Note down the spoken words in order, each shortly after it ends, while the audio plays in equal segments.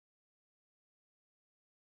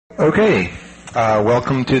Okay,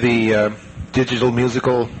 welcome to the digital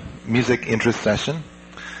music interest session.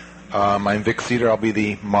 I'm Vic Cedar. I'll be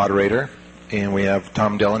the moderator, and we have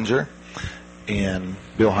Tom Dellinger and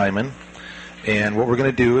Bill Hyman. And what we're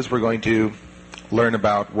going to do is we're going to learn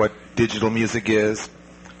about what digital music is,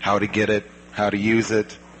 how to get it, how to use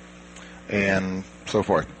it, and so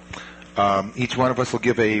forth. Each one of us will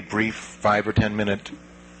give a brief 5 or 10 minute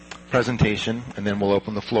presentation, and then we'll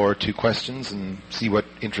open the floor to questions and see what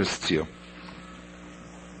interests you.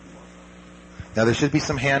 Now, there should be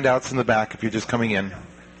some handouts in the back if you're just coming in.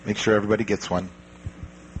 Make sure everybody gets one.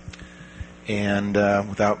 And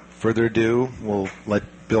without further ado, we'll let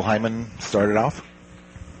Bill Hyman start it off.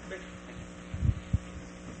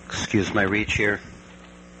 Excuse my reach here.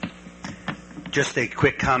 Just a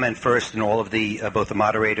quick comment first, and all of the both the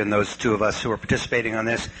moderator and those two of us who are participating on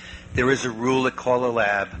this. There is a rule at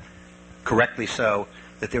CALLERLAB, correctly so,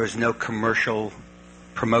 that there is no commercial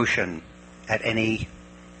promotion at any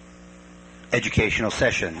educational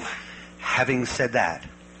session. Having said that,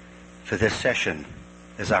 for this session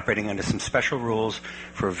is operating under some special rules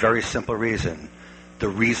for a very simple reason. The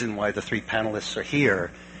reason why the three panelists are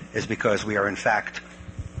here is because we are in fact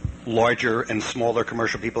larger and smaller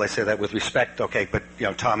commercial people. I say that with respect, okay, but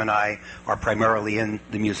Tom and I are primarily in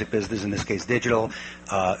the music business, in this case digital.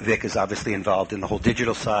 Vic is obviously involved in the whole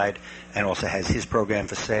digital side and also has his program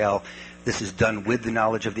for sale. This is done with the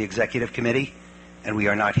knowledge of the executive committee, and we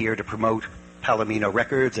are not here to promote Palomino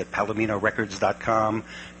Records at palominorecords.com,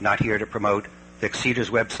 not here to promote Vic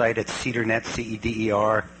Cedar's website at cedarnet,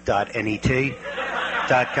 ceder.net.com.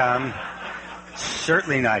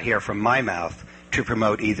 Certainly not here from my mouth to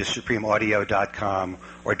promote either supremeaudio.com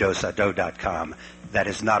or dosado.com. That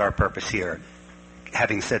is not our purpose here.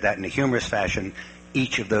 Having said that in a humorous fashion,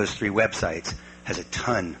 each of those three websites has a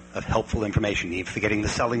ton of helpful information. Even forgetting the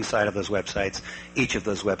selling side of those websites, each of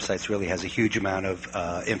those websites really has a huge amount of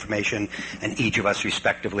information, and each of us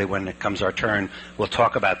respectively, when it comes our turn, will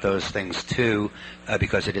talk about those things too,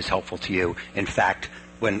 because it is helpful to you. In fact,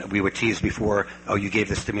 when we were teased before, oh, you gave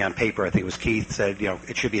this to me on paper, I think it was Keith, said,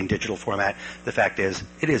 it should be in digital format. The fact is,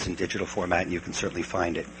 it is in digital format, and you can certainly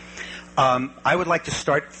find it. I would like to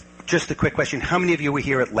start, just a quick question. How many of you were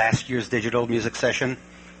here at last year's digital music session?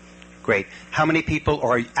 Great. How many people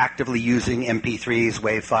are actively using MP3s,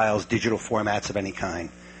 WAV files, digital formats of any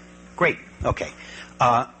kind? Great. Okay.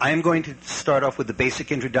 I am going to start off with the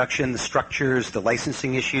basic introduction, the structures, the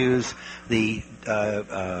licensing issues, the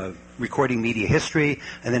recording media history,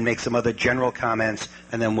 and then make some other general comments,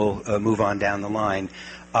 and then we'll move on down the line.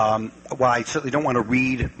 While I certainly don't want to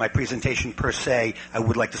read my presentation per se, I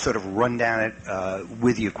would like to sort of run down it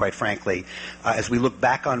with you, quite frankly. As we look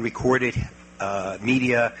back on recorded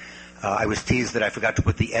media, I was teased that I forgot to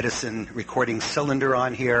put the Edison recording cylinder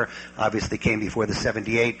on here. Obviously came before the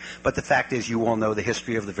 78. But the fact is, you all know the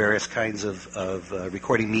history of the various kinds of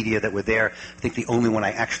recording media that were there. I think the only one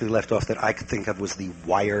I actually left off that I could think of was the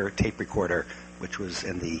wire tape recorder, which was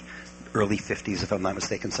in the early 50s, if I'm not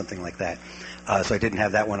mistaken, something like that. So I didn't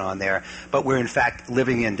have that one on there. But we're, in fact,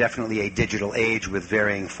 living in definitely a digital age with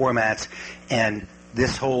varying formats. And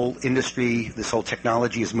this whole industry, this whole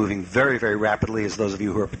technology is moving very, very rapidly. As those of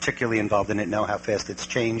you who are particularly involved in it know how fast it's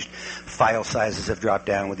changed. File sizes have dropped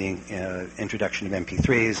down with the introduction of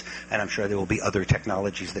MP3s, and I'm sure there will be other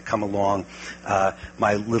technologies that come along.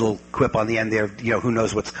 My little quip on the end there, who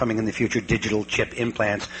knows what's coming in the future, digital chip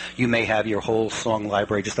implants. You may have your whole song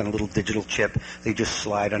library just on a little digital chip. They just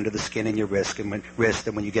slide under the skin in your wrist, and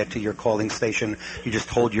when you get to your calling station, you just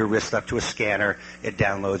hold your wrist up to a scanner. It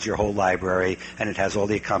downloads your whole library, and it has all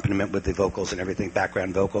the accompaniment with the vocals and everything,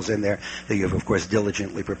 background vocals in there that you have, of course,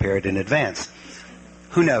 diligently prepared in advance.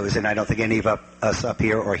 Who knows? And I don't think any of us up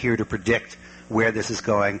here are here to predict where this is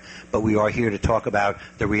going, but we are here to talk about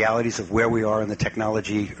the realities of where we are in the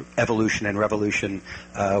technology evolution and revolution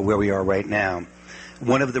where we are right now.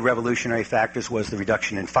 One of the revolutionary factors was the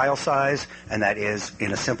reduction in file size, and that is,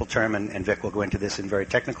 in a simple term, and Vic will go into this in very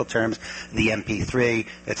technical terms, the MP3.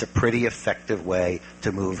 It's a pretty effective way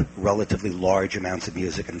to move relatively large amounts of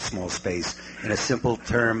music in small space. In a simple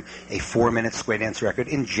term, a 4-minute square dance record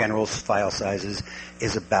in general file sizes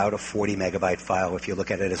is about a 40 megabyte file if you look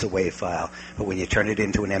at it as a WAV file. But when you turn it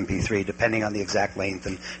into an MP3, depending on the exact length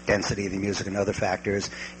and density of the music and other factors,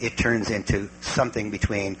 it turns into something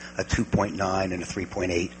between a 2.9 and a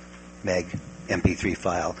 3.8 meg MP3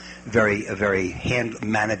 file. A very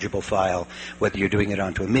manageable file, whether you're doing it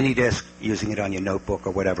onto a mini disc, using it on your notebook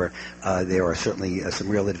or whatever. There are certainly some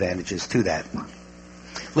real advantages to that.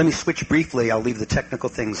 Let me switch briefly. I'll leave the technical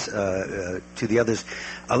things to the others.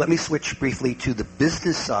 Let me switch briefly to the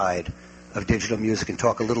business side of digital music and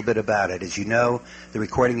talk a little bit about it. As you know, the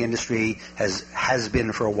recording industry has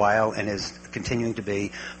been for a while and is continuing to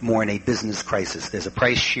be more in a business crisis. There's a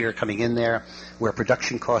price shear coming in there where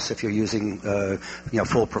production costs, if you're using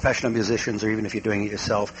full professional musicians or even if you're doing it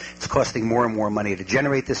yourself, it's costing more and more money to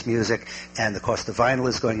generate this music, and the cost of vinyl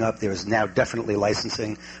is going up. There is now definitely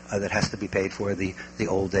licensing that has to be paid for. The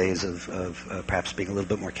old days of perhaps being a little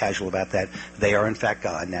bit more casual about that, they are in fact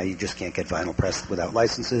gone. Now you just can't get vinyl pressed without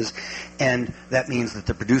licenses, and that means that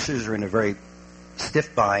the producers are in a very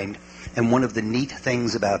stiff bind. And one of the neat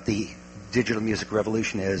things about the digital music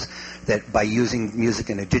revolution is that by using music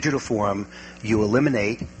in a digital form, you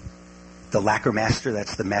eliminate the lacquer master.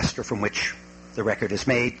 That's the master from which the record is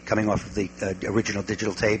made, coming off of the original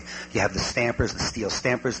digital tape. You have the stampers, the steel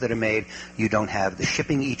stampers that are made. You don't have the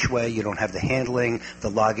shipping each way. You don't have the handling, the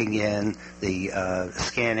logging in, the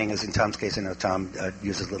scanning, as in Tom's case. I know Tom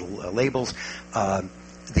uses little labels.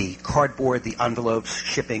 The cardboard, the envelopes,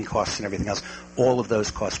 shipping costs and everything else, all of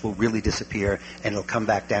those costs will really disappear, and it'll come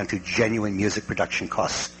back down to genuine music production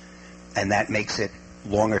costs. And that makes it,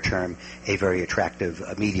 longer term, a very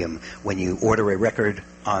attractive medium. When you order a record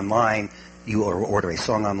online, or order a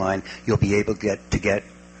song online, you'll be able to get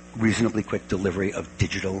reasonably quick delivery of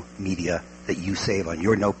digital media that you save on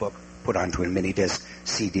your notebook, put onto a mini disc,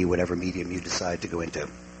 CD, whatever medium you decide to go into.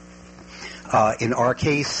 In our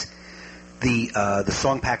case, the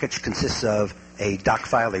song package consists of a doc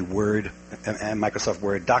file, a Microsoft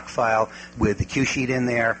Word doc file with the cue sheet in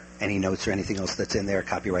there, any notes or anything else that's in there,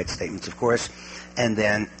 copyright statements, of course, and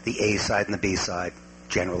then the A side and the B side,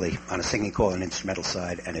 generally on a singing call, an instrumental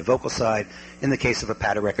side, and a vocal side. In the case of a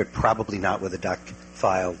patter record, probably not with a doc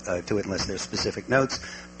file to it unless there's specific notes,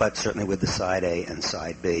 but certainly with the side A and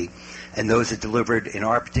side B. And those are delivered, in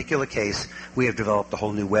our particular case, we have developed a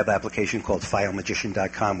whole new web application called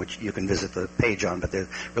FileMagician.com, which you can visit the page on, but there's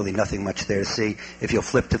really nothing much there to see. If you'll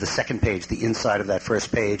flip to the second page, the inside of that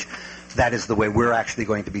first page, that is the way we're actually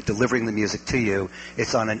going to be delivering the music to you.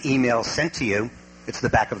 It's on an email sent to you. It's the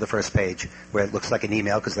back of the first page where it looks like an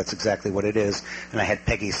email, because that's exactly what it is. And I had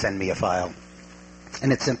Peggy send me a file.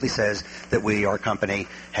 And it simply says that our company,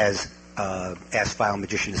 has asked File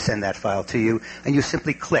Magician to send that file to you. And you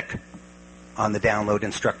simply click on the download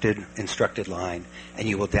instructed line, and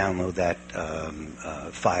you will download that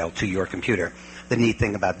file to your computer. The neat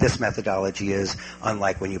thing about this methodology is,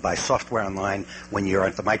 unlike when you buy software online, when you're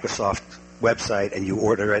at the Microsoft website and you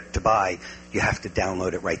order it to buy, you have to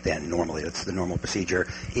download it right then. Normally, that's the normal procedure.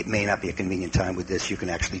 It may not be a convenient time with this. You can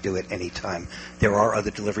actually do it any time. There are other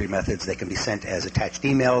delivery methods. They can be sent as attached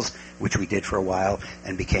emails, which we did for a while,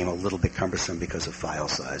 and became a little bit cumbersome because of file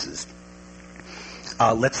sizes.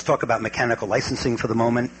 Let's talk about mechanical licensing for the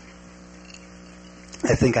moment.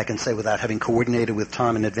 I think I can say, without having coordinated with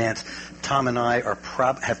Tom in advance, Tom and I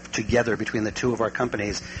have together, between the two of our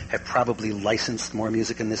companies, have probably licensed more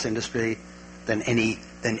music in this industry than any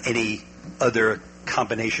other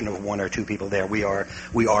combination of one or two people there. We are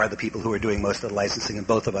the people who are doing most of the licensing, and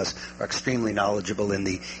both of us are extremely knowledgeable in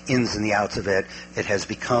the ins and the outs of it. It has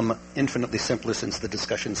become infinitely simpler since the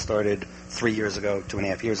discussion started 3 years ago,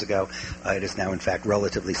 2.5 years ago. It is now, in fact,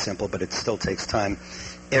 relatively simple, but it still takes time.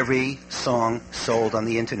 Every song sold on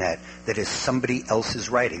the internet that is somebody else's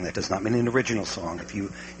writing, that does not mean an original song.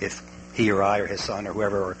 If he or I or his son or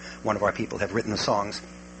whoever or one of our people have written the songs,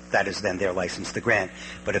 that is then their license to grant.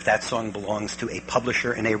 But if that song belongs to a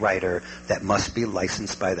publisher and a writer, that must be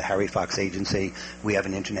licensed by the Harry Fox Agency. We have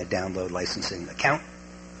an internet download licensing account,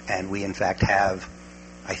 and we in fact have,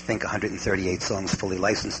 I think, 138 songs fully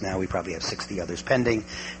licensed now. We probably have 60 others pending,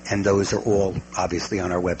 and those are all obviously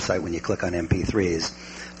on our website when you click on MP3s.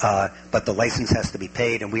 But the license has to be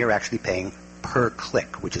paid, and we are actually paying per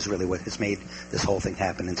click, which is really what has made this whole thing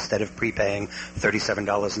happen. Instead of prepaying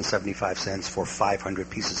 $37.75 for 500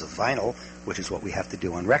 pieces of vinyl, which is what we have to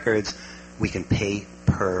do on records, we can pay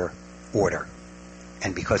per order.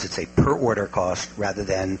 And because it's a per order cost rather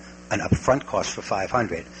than an upfront cost for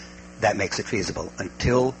 500, that makes it feasible.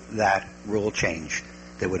 Until that rule changed,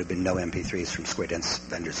 there would have been no MP3s from Square Dance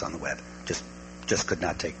vendors on the web. Just could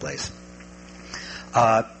not take place.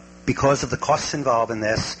 Because of the costs involved in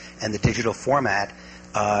this and the digital format,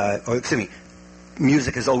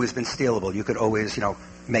 music has always been stealable. You could always,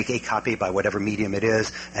 make a copy by whatever medium it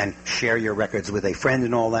is and share your records with a friend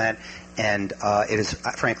and all that. And it is,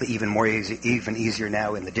 frankly, even easier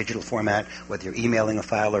now in the digital format, whether you're emailing a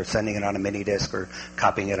file or sending it on a mini disc or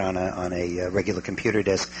copying it on a regular computer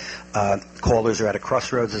disc. Callers are at a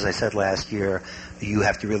crossroads, as I said last year. You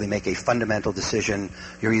have to really make a fundamental decision.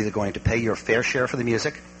 You're either going to pay your fair share for the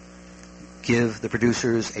music, give the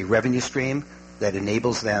producers a revenue stream that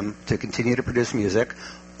enables them to continue to produce music,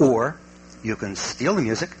 or you can steal the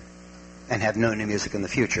music and have no new music in the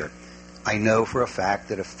future. I know for a fact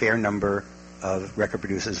that a fair number of record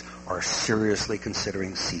producers are seriously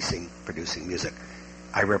considering ceasing producing music.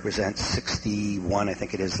 I represent 61, I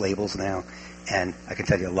think it is, labels now, and I can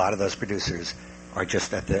tell you a lot of those producers are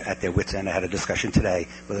just at their wits' end. I had a discussion today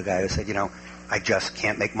with a guy who said, I just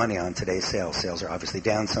can't make money on today's sales. Sales are obviously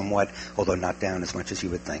down somewhat, although not down as much as you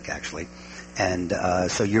would think, actually. And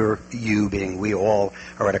so you being we all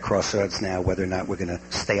are at a crossroads now, whether or not we're going to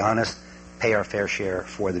stay honest, pay our fair share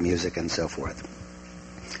for the music, and so forth.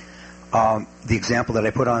 The example that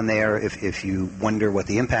I put on there, if you wonder what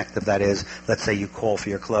the impact of that is, let's say you call for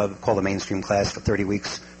your club, call a mainstream class for 30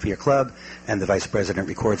 weeks for your club, and the vice president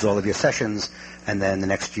records all of your sessions, and then the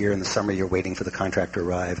next year in the summer you're waiting for the contract to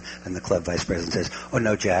arrive, and the club vice president says, oh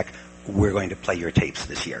no, Jack, we're going to play your tapes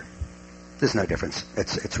this year. There's no difference.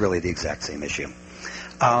 It's really the exact same issue.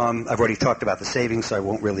 I've already talked about the savings, so I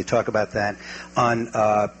won't really talk about that. On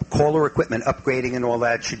caller equipment upgrading and all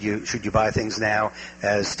that, should you buy things now?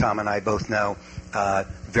 As Tom and I both know,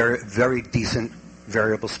 very, very decent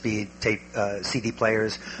variable speed tape CD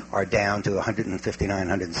players are down to $159,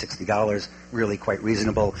 $160, really quite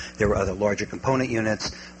reasonable. There are other larger component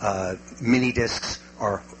units. Mini discs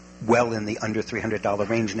are well in the under $300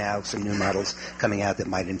 range now. Some new models coming out that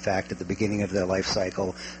might, in fact, at the beginning of their life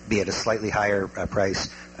cycle, be at a slightly higher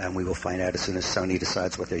price, and we will find out as soon as Sony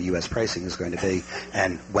decides what their U.S. pricing is going to be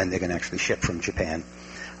and when they're going to actually ship from Japan.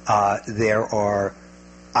 There are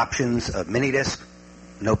options of mini disc,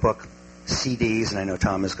 notebook, CDs, and I know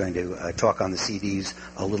Tom is going to talk on the CDs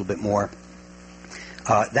a little bit more.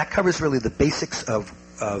 That covers really the basics of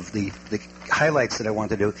the highlights that I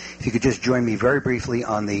want to do. If you could just join me very briefly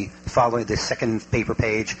on the second paper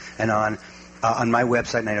page, and on my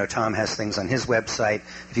website, and I know Tom has things on his website.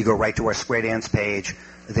 If you go right to our Square Dance page,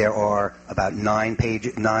 there are about 9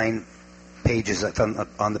 pages on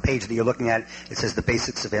the page that you're looking at. It says the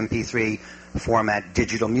basics of MP3 format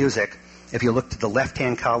digital music. If you look to the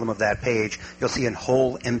left-hand column of that page, you'll see a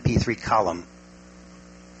whole MP3 column,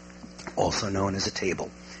 also known as a table.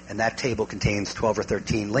 And that table contains 12 or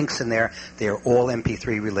 13 links in there. They are all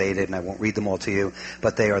MP3 related, and I won't read them all to you,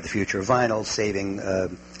 but they are the future of vinyl, saving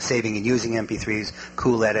and using MP3s,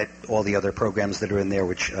 Cool Edit, all the other programs that are in there,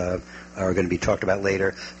 which are going to be talked about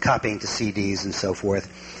later, copying to CDs and so forth.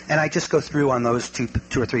 And I just go through on those two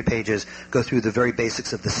or three pages, go through the very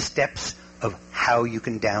basics of the steps of how you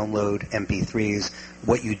can download MP3s,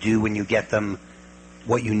 what you do when you get them,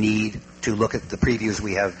 what you need to look at the previews.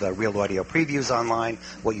 We have Real Audio previews online.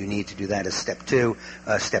 What you need to do that is step 2.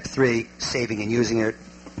 Step 3, saving and using it,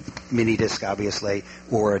 mini disc obviously,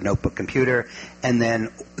 or a notebook computer, and then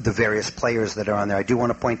the various players that are on there. I do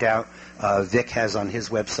want to point out Vic has on his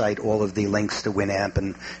website all of the links to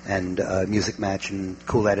Winamp and Music Match and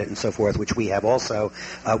Cool Edit and so forth, which we have also.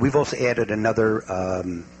 We've also added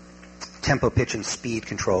another tempo, pitch, and speed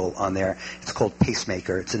control on there. It's called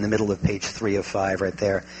Pacemaker. It's in the middle of page 3 of 5 right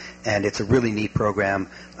there. And it's a really neat program.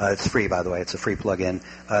 It's free, by the way. It's a free plug-in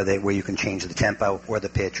where you can change the tempo or the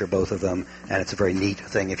pitch or both of them. And it's a very neat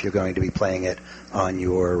thing if you're going to be playing it on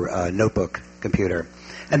your notebook computer.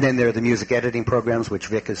 And then there are the music editing programs, which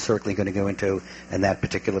Vic is certainly going to go into. And that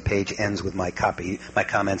particular page ends with my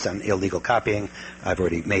comments on illegal copying. I've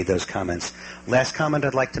already made those comments. Last comment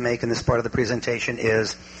I'd like to make in this part of the presentation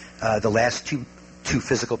is the last two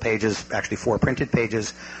physical pages, actually 4 printed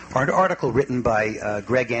pages, are an article written by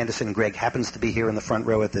Greg Anderson. Greg happens to be here in the front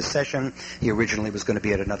row at this session. He originally was going to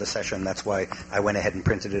be at another session. That's why I went ahead and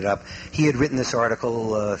printed it up. He had written this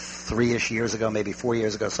article 3-ish years ago, maybe 4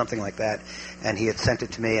 years ago, something like that, and he had sent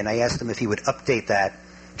it to me, and I asked him if he would update that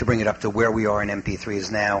to bring it up to where we are in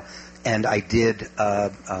MP3s now, and I did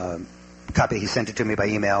copy. He sent it to me by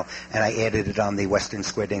email, and I added it on the Western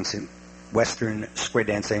Square Dancing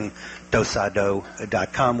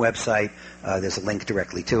dosado.com website. There's a link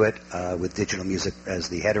directly to it with digital music as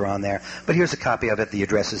the header on there. But here's a copy of it. The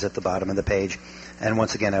address is at the bottom of the page. And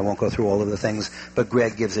once again, I won't go through all of the things, but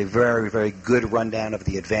Greg gives a very, very good rundown of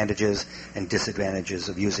the advantages and disadvantages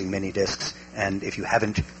of using mini discs. And if you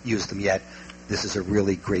haven't used them yet, this is a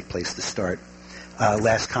really great place to start.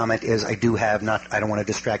 Last comment is I don't want to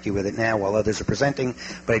distract you with it now while others are presenting,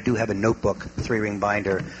 but I do have a notebook 3-ring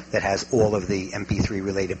binder that has all of the MP3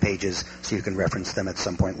 related pages, so you can reference them at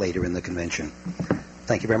some point later in the convention.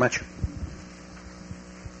 Thank you very much.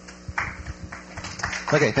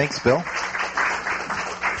 Okay, thanks, Bill.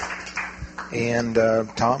 And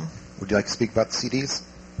Tom, would you like to speak about the CDs?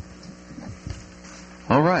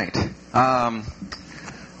 All right.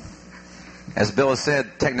 As Bill has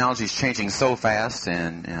said, technology is changing so fast,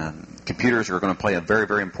 and computers are going to play a very,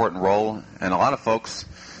 very important role. And a lot of folks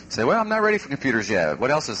Say, well, I'm not ready for computers yet.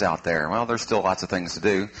 What else is out there? Well, there's still lots of things to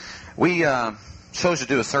do. We chose to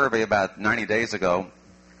do a survey about 90 days ago,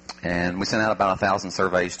 and we sent out about 1,000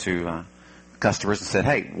 surveys to customers and said,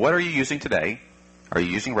 hey, what are you using today? Are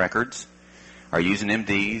you using records? Are you using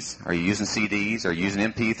MDs? Are you using CDs? Are you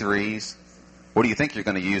using MP3s? What do you think you're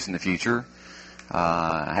going to use in the future?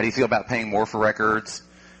 How do you feel about paying more for records?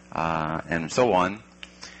 And so on.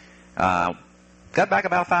 Got back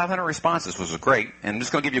about 500 responses, which was great. And I'm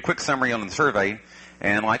just going to give you a quick summary on the survey.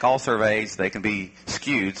 And like all surveys, they can be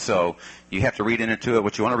skewed, so you have to read into it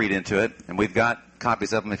what you want to read into it. And we've got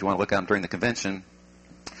copies of them if you want to look at them during the convention.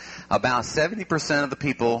 About 70% of the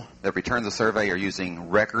people that returned the survey are using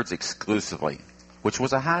records exclusively, which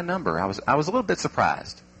was a high number. I was a little bit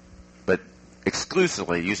surprised, but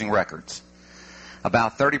exclusively using records.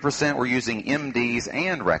 About 30% were using MDs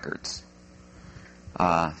and records.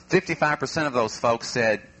 55% of those folks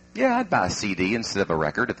said, yeah, I'd buy a CD instead of a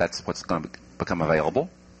record if that's what's going to become available.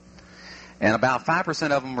 And about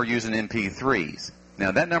 5% of them were using MP3s.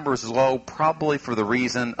 Now, that number is low probably for the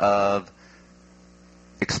reason of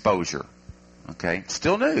exposure. Okay?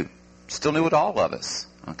 Still new with all of us.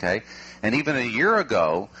 Okay? And even a year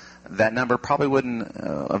ago, that number probably wouldn't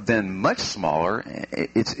have been much smaller.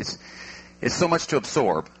 It's so much to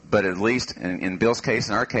absorb, but at least in Bill's case,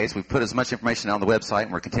 in our case, we've put as much information on the website,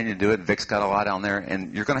 and we're continuing to do it. Vic's got a lot on there,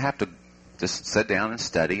 and you're going to have to just sit down and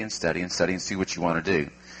study and study and study and see what you want to do.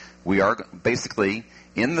 We are basically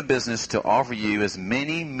in the business to offer you as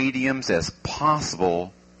many mediums as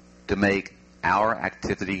possible to make our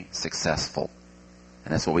activity successful,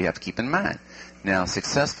 and that's what we have to keep in mind. Now,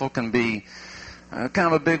 successful can be kind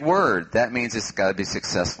of a big word. That means it's got to be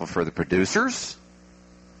successful for the producers,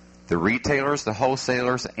 the retailers, the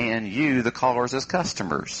wholesalers, and you, the callers, as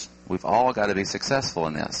customers. We've all got to be successful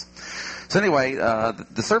in this. So anyway,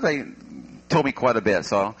 the survey told me quite a bit.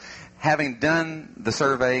 So having done the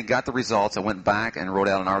survey, got the results, I went back and wrote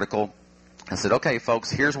out an article. I said, okay, folks,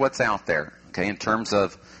 here's what's out there. Okay, in terms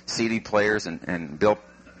of CD players, and Bill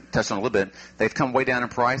touched on it a little bit, they've come way down in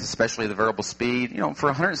price, especially the variable speed. You know, for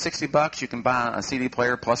 $160, you can buy a CD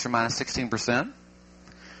player plus or minus 16%.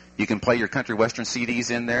 You can play your country western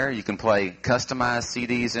CDs in there. You can play customized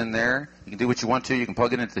CDs in there. You can do what you want to. You can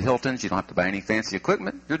plug it into the Hiltons. You don't have to buy any fancy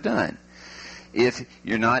equipment. You're done. If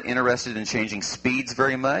you're not interested in changing speeds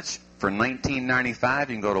very much, for $19.95, you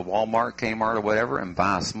can go to Walmart, Kmart, or whatever and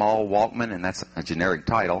buy a small Walkman, and that's a generic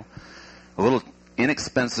title, a little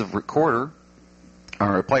inexpensive recorder,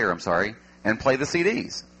 or a player, and play the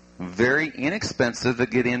CDs. Very inexpensive to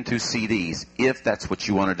get into CDs if that's what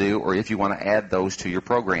you want to do, or if you want to add those to your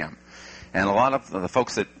program. And a lot of the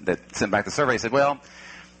folks that sent back the survey said, well,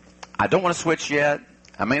 I don't want to switch yet.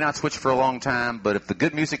 I may not switch for a long time, but if the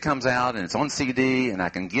good music comes out and it's on CD and I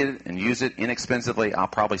can get it and use it inexpensively, I'll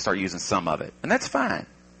probably start using some of it. And that's fine.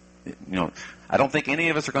 You know, I don't think any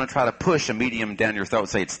of us are going to try to push a medium down your throat and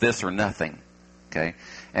say it's this or nothing. Okay?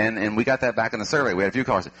 And we got that back in the survey. We had a few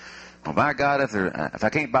callers. Well, by God, if I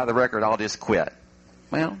can't buy the record, I'll just quit.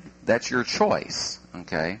 Well, that's your choice,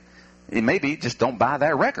 okay? It may be just don't buy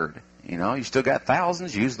that record. You know, you still got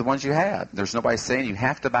thousands. Use the ones you have. There's nobody saying you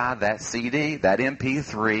have to buy that CD, that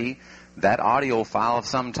MP3, that audio file of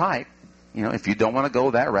some type. You know, if you don't want to go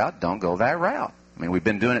that route, don't go that route. I mean, we've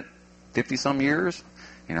been doing it 50-some years,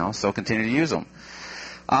 you know, so continue to use them.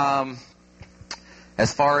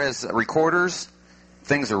 As far as recorders,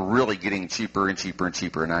 things are really getting cheaper and cheaper and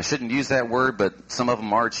cheaper. And I shouldn't use that word, but some of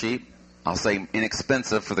them are cheap. I'll say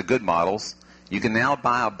inexpensive for the good models. You can now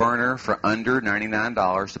buy a burner for under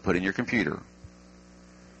 $99 to put in your computer.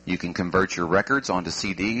 You can convert your records onto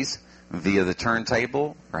CDs via the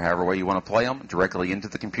turntable, or however way you want to play them, directly into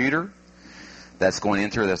the computer. That's going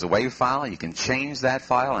into it as a WAV file. You can change that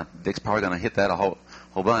file, and Vic's probably going to hit that a whole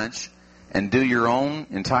bunch, and do your own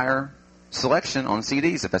entire selection on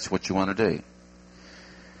CDs if that's what you want to do.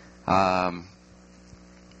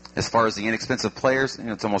 As far as the inexpensive players, you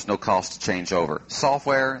know, it's almost no cost to change over.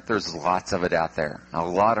 Software, there's lots of it out there. A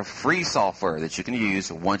lot of free software that you can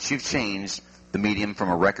use once you've changed the medium from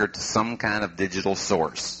a record to some kind of digital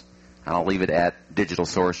source. And I'll leave it at digital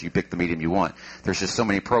source. You pick the medium you want. There's just so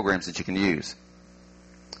many programs that you can use.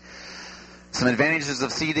 Some advantages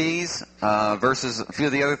of CDs versus a few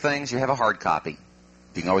of the other things. You have a hard copy.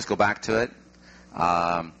 You can always go back to it.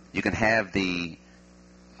 You can have the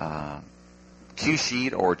cue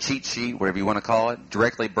sheet or cheat sheet, whatever you want to call it,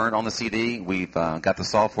 directly burnt on the CD. We've got the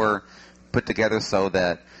software put together so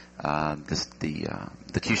that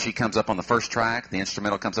the cue sheet comes up on the first track, the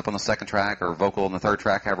instrumental comes up on the second track, or vocal on the third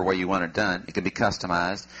track, however way you want it done. It can be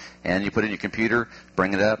customized, and you put it in your computer,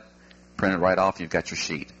 bring it up, print it right off, you've got your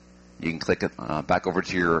sheet. You can click it back over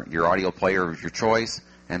to your audio player of your choice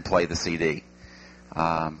and play the CD.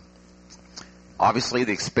 Obviously,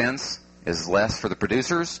 the expense is less for the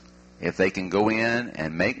producers if they can go in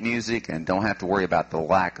and make music and don't have to worry about the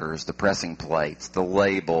lacquers, the pressing plates, the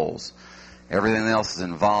labels. Everything else is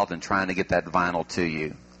involved in trying to get that vinyl to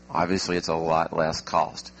you. Obviously, it's a lot less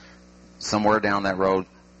cost. Somewhere down that road,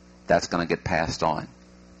 that's going to get passed on.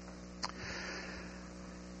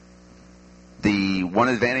 The one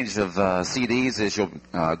advantage of CDs is you're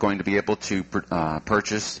going to be able to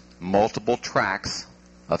purchase multiple tracks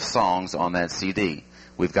of songs on that CD.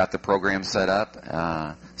 We've got the program set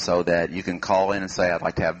up so that you can call in and say, I'd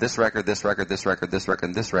like to have this record, this record, this record, this record,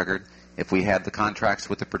 and this record. If we have the contracts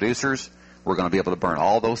with the producers, we're going to be able to burn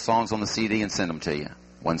all those songs on the CD and send them to you,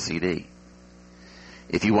 one CD.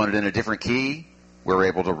 If you want it in a different key, we're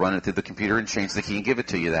able to run it through the computer and change the key and give it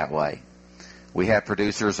to you that way. We have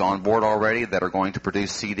producers on board already that are going to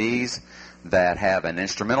produce CDs that have an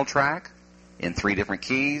instrumental track in 3 different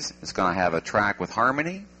keys. It's going to have a track with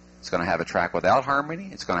harmony. It's going to have a track without harmony.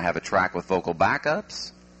 It's going to have a track with vocal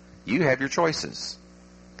backups. You have your choices.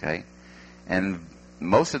 Okay? And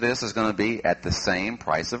most of this is going to be at the same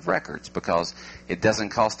price of records because it doesn't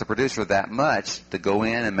cost the producer that much to go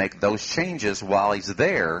in and make those changes while he's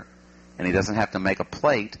there, and he doesn't have to make a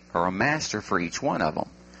plate or a master for each one of them.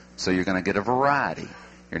 So you're going to get a variety.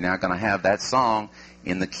 You're now going to have that song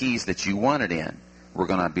in the keys that you want it in. We're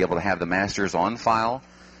going to be able to have the masters on file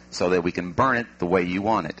so that we can burn it the way you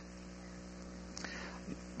want it.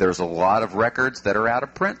 There's a lot of records that are out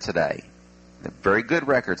of print today. They're very good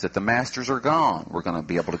records that the masters are gone. We're going to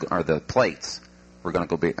be able to, or the plates. We're going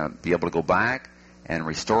to be able to go back and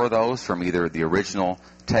restore those from either the original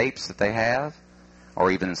tapes that they have,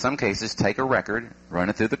 or even in some cases take a record, run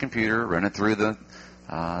it through the computer, run it through the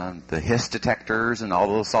hiss detectors and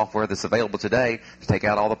all the software that's available today to take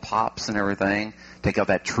out all the pops and everything, take out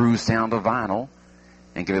that true sound of vinyl,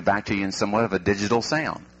 and give it back to you in somewhat of a digital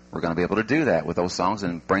sound. We're going to be able to do that with those songs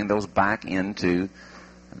and bring those back into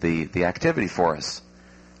the activity for us.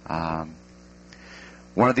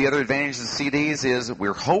 One of the other advantages of CDs is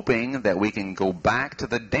we're hoping that we can go back to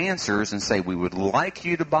the dancers and say, we would like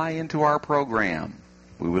you to buy into our program.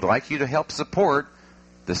 We would like you to help support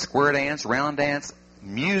the square dance, round dance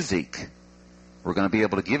music. We're going to be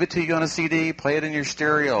able to give it to you on a CD, play it in your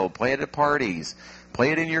stereo, play it at parties,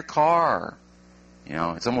 play it in your car. You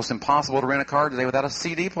know, it's almost impossible to rent a car today without a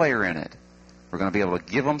CD player in it. We're going to be able to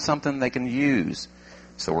give them something they can use.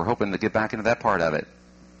 So we're hoping to get back into that part of it.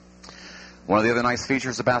 One of the other nice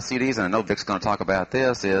features about CDs, and I know Vic's going to talk about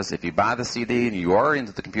this, is if you buy the CD and you are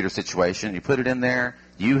into the computer situation, you put it in there,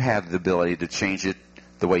 you have the ability to change it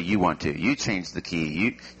the way you want to. You change the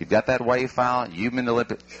key. You've got that WAV file. You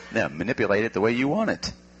manipulate it the way you want it.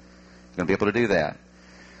 You're going to be able to do that.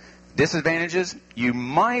 Disadvantages, you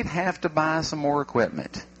might have to buy some more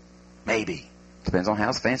equipment. Maybe. Depends on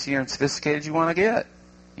how fancy and sophisticated you want to get.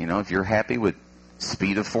 You know, if you're happy with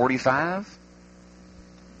speed of 45,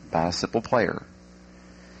 buy a simple player.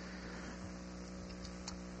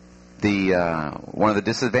 One of the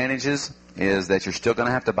disadvantages is that you're still going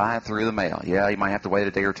to have to buy it through the mail. Yeah, you might have to wait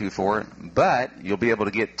a day or two for it, but you'll be able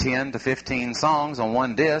to get 10 to 15 songs on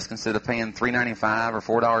one disc instead of paying $3.95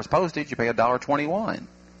 or $4 postage. You pay $1.21.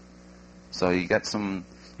 So you got some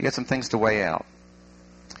things to weigh out.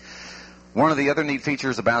 One of the other neat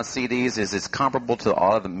features about CDs is it's comparable to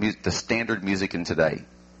all of the standard music in today.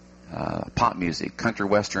 Pop music, country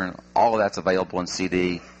western, all of that's available in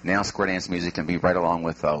CD. Now square dance music can be right along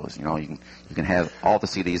with those. You know, you can have all the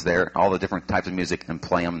CDs there, all the different types of music, and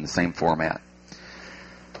play them in the same format.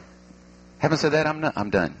 Having said that, I'm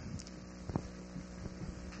done.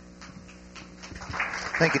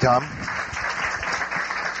 Thank you, Tom.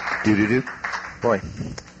 Do. Boy.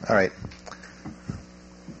 All right.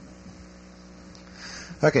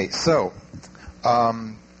 Okay, so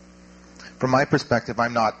from my perspective,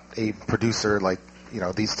 I'm not a producer like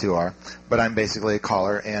these two are, but I'm basically a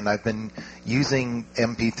caller, and I've been using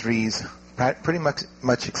MP3s pretty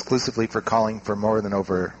much exclusively for calling for more than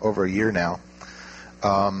over a year now.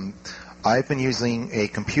 I've been using a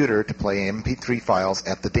computer to play MP3 files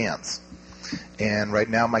at the dance, and right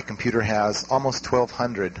now my computer has almost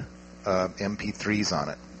 1,200 MP3s on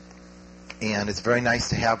it, and it's very nice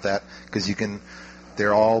to have that because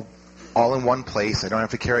they're all in one place. I don't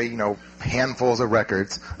have to carry handfuls of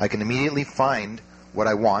records. I can immediately find what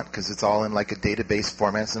I want because it's all in like a database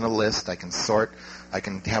format. It's in a list. I can sort. I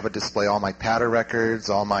can have it display all my patter records,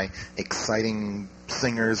 all my exciting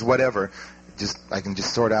singers, whatever. I can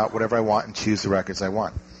just sort out whatever I want and choose the records I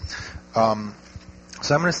want. So I'm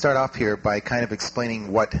going to start off here by kind of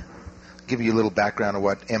explaining what give you a little background of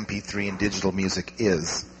what MP3 and digital music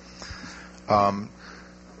is.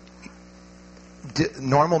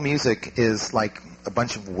 Normal music is like a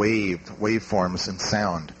bunch of waveforms and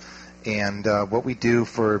sound. And what we do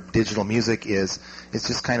for digital music is it's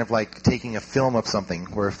just kind of like taking a film of something,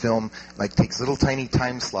 where a film like takes little tiny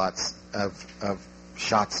time slots of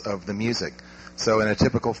shots of the music. So in a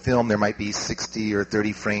typical film, there might be 60 or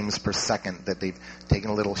 30 frames per second that they've taken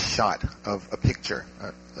a little shot of a picture,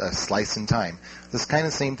 a slice in time. This is kind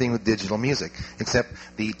of the same thing with digital music, except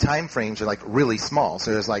the time frames are like really small.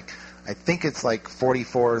 So there's like, I think it's like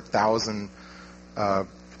 44,000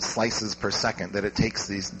 slices per second that it takes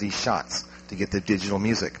these shots to get the digital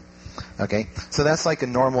music. Okay, so that's like a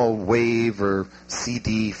normal wave or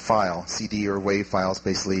CD file. CD or wave files,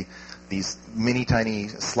 basically these mini tiny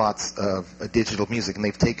slots of digital music, and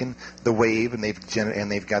they've taken the wave and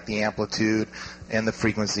they've got the amplitude and the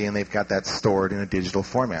frequency, and they've got that stored in a digital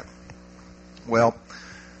format. Well,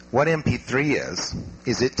 what MP3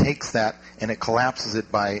 is it takes that and it collapses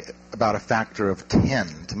it by about a factor of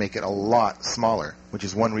 10 to make it a lot smaller, which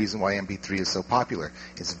is one reason why MP3 is so popular.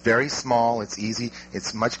 It's very small, it's easy,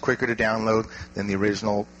 it's much quicker to download than the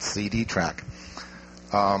original CD track.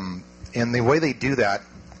 And the way they do that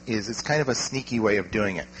is it's kind of a sneaky way of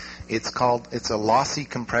doing it. It's a lossy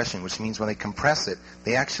compression, which means when they compress it,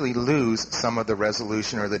 they actually lose some of the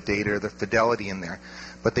resolution or the data or the fidelity in there.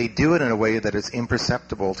 But they do it in a way that is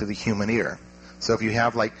imperceptible to the human ear. So if you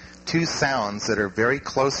have like two sounds that are very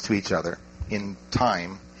close to each other in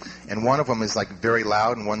time, and one of them is like very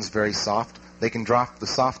loud and one's very soft, they can drop the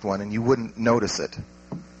soft one and you wouldn't notice it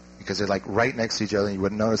because they're like right next to each other and you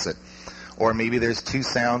wouldn't notice it. Or maybe there's two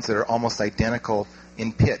sounds that are almost identical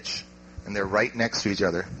in pitch and they're right next to each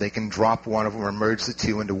other. They can drop one of them or merge the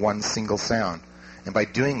two into one single sound. And by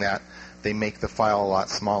doing that, they make the file a lot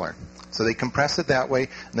smaller. So they compress it that way,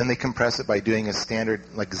 and then they compress it by doing a standard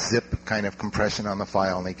like zip kind of compression on the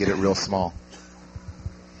file, and they get it real small.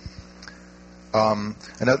 One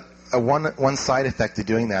side effect of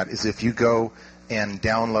doing that is if you go and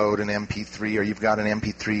download an MP3, or you've got an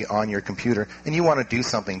MP3 on your computer, and you want to do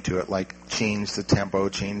something to it, like change the tempo,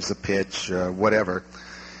 change the pitch, whatever,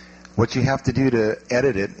 what you have to do to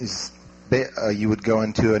edit it is you would go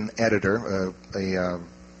into an editor,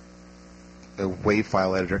 a WAV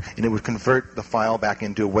file editor, and it would convert the file back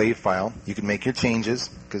into a WAV file. You can make your changes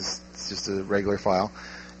because it's just a regular file,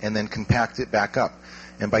 and then compact it back up.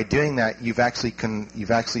 And by doing that, you've actually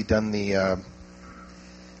done the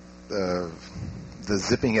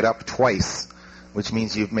zipping it up twice, which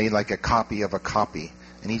means you've made like a copy of a copy.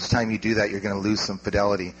 And each time you do that, you're going to lose some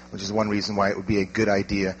fidelity, which is one reason why it would be a good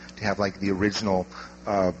idea to have like the original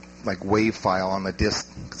like WAV file on the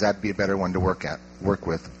disk, because that'd be a better one to work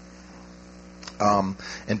with.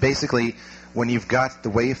 And basically, when you've got the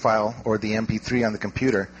WAV file or the MP3 on the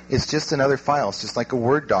computer, it's just another file. It's just like a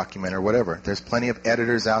Word document or whatever. There's plenty of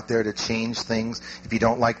editors out there to change things. If you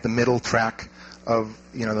don't like the middle track of,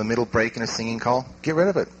 the middle break in a singing call, get rid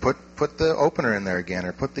of it. Put the opener in there again,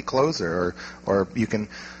 or put the closer, or you can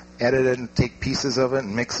edit it and take pieces of it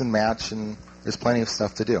and mix and match, and there's plenty of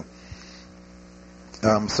stuff to do.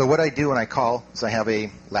 So what I do when I call is I have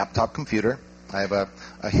a laptop computer. I have a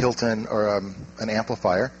Hilton or an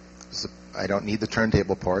amplifier. I don't need the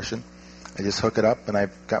turntable portion. I just hook it up, and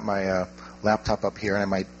I've got my laptop up here, and I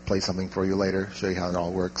might play something for you later, show you how it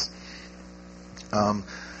all works.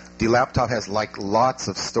 The laptop has like lots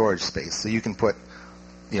of storage space, so you can put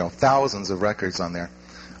thousands of records on there.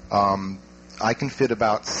 I can fit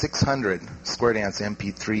about 600 Square Dance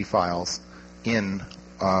MP3 files in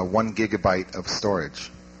 1 gigabyte of storage.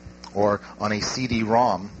 Or on a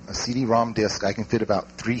CD-ROM disk, I can fit about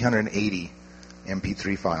 380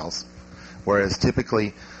 MP3 files. Whereas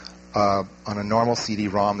typically on a normal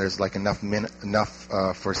CD-ROM, there's like enough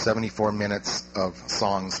for 74 minutes of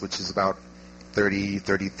songs, which is about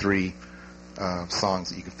 33 songs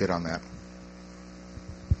that you can fit on that.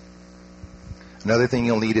 Another thing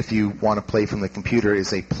you'll need if you want to play from the computer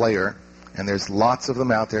is a player. And there's lots of them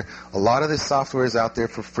out there. A lot of this software is out there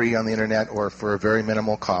for free on the internet or for a very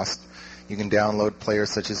minimal cost. You can download players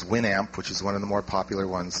such as Winamp, which is one of the more popular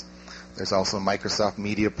ones. There's also Microsoft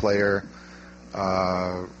Media Player,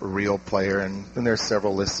 Real Player, and there's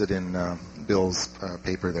several listed in Bill's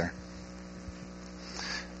paper there.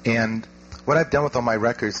 And what I've done with all my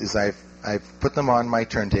records is I've put them on my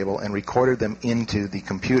turntable and recorded them into the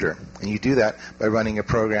computer. And you do that by running a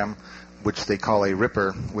program which they call a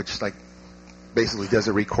Ripper, which basically does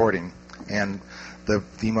a recording. And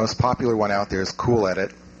the most popular one out there is Cool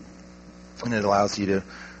Edit, and it allows you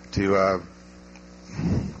to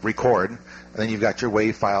record And then you've got your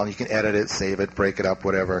WAV file, and you can edit it, save it, break it up,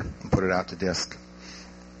 whatever, and put it out to disk.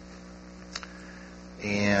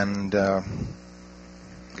 And I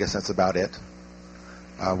guess that's about it.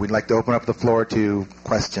 We'd like to open up the floor to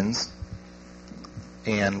questions.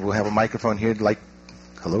 And we'll have a microphone here.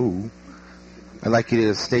 Hello. I'd like you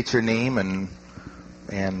to state your name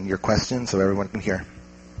and your question so everyone can hear.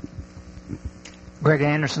 Greg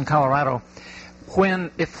Anderson, Colorado.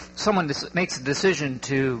 If someone makes a decision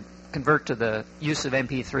to convert to the use of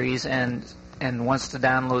MP3s and wants to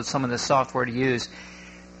download some of the software to use,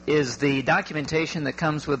 is the documentation that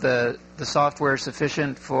comes with the software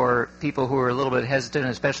sufficient for people who are a little bit hesitant,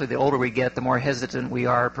 especially the older we get, the more hesitant we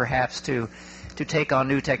are perhaps to take on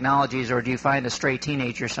new technologies, or do you find a stray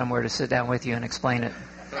teenager somewhere to sit down with you and explain it?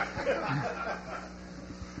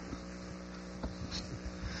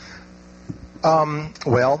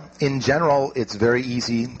 Well, in general, it's very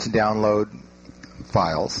easy to download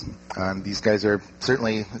files. These guys are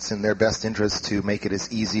certainly, it's in their best interest to make it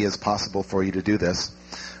as easy as possible for you to do this.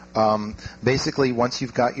 Basically, once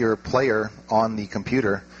you've got your player on the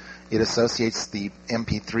computer, it associates the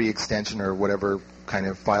MP3 extension or whatever kind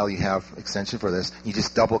of file you have extension for this. You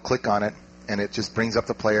just double-click on it, and it just brings up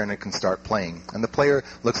the player, and it can start playing. And the player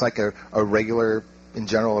looks like a regular, in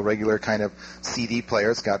general, a regular kind of CD player.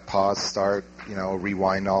 It's got pause, start,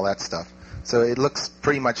 rewind, all that stuff. So it looks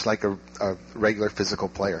pretty much like a regular physical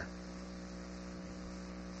player.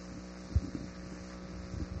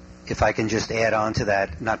 If I can just add on to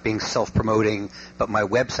that, not being self-promoting, but my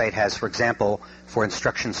website has, for example, for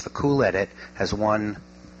instructions for CoolEdit, has 1,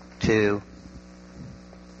 2,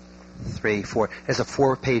 3, 4. There's a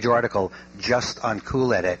 4-page article just on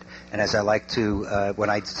CoolEdit, and as I like to, when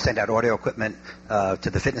I send out audio equipment to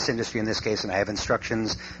the fitness industry in this case, and I have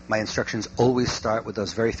instructions, my instructions always start with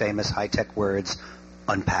those very famous high-tech words: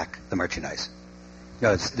 unpack the merchandise.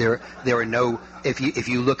 No, there are no. If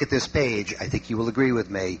you look at this page, I think you will agree with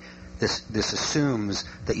me. This assumes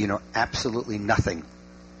that you know absolutely nothing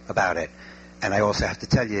about it, and I also have to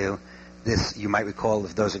tell you. This, you might recall,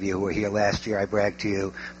 if those of you who were here last year, I bragged to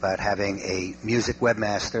you about having a music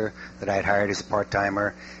webmaster that I had hired as a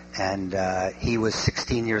part-timer, and he was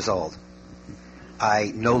 16 years old.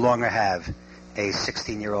 I no longer have a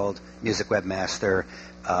 16-year-old music webmaster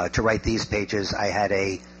to write these pages. I had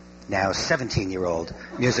a now 17-year-old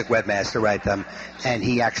music webmaster write them, and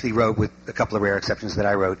he actually wrote, with a couple of rare exceptions that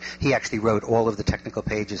I wrote, he actually wrote all of the technical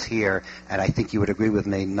pages here, and I think you would agree with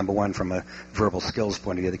me, number one, from a verbal skills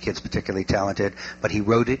point of view, the kid's particularly talented, but he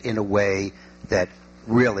wrote it in a way that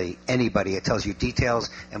really anybody, it tells you details,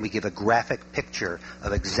 and we give a graphic picture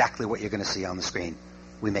of exactly what you're going to see on the screen.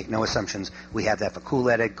 We make no assumptions. We have that for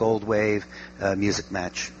CoolEdit, Gold Wave, Music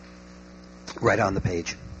Match, right on the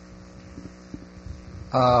page.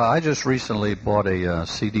 I just recently bought a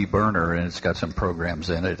CD burner, and it's got some programs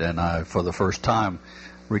in it, and I, for the first time,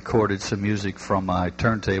 recorded some music from my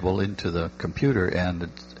turntable into the computer, and it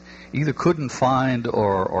either couldn't find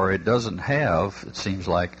or it doesn't have, it seems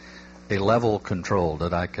like, a level control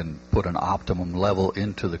that I can put an optimum level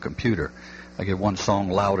into the computer. I get one song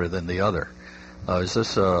louder than the other. Is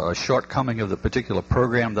this a shortcoming of the particular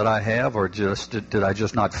program that I have, or did I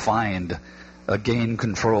just not find a gain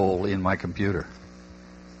control in my computer?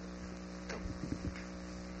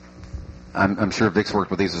 I'm sure Vic's worked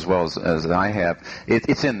with these as well as I have.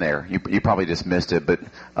 It's in there. You probably just missed it, but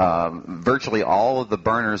virtually all of the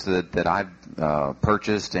burners that I've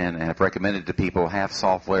purchased and have recommended to people have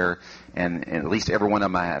software, and at least every one of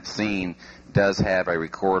them I have seen does have a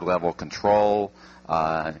record level control.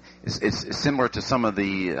 It's similar to some of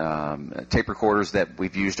the tape recorders that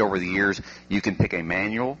we've used over the years. You can pick a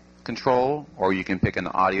manual control, or you can pick an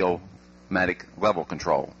automatic level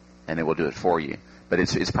control, and it will do it for you. But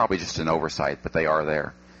it's probably just an oversight, but they are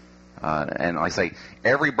there. And like I say,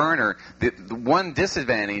 every burner, the one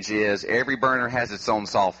disadvantage is every burner has its own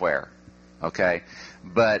software, okay?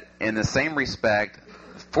 But in the same respect,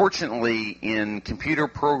 fortunately, in computer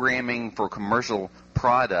programming for commercial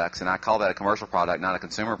products, and I call that a commercial product, not a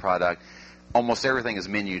consumer product, almost everything is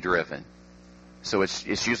menu-driven. So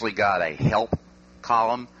it's usually got a help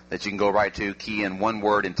column that you can go right to, key in one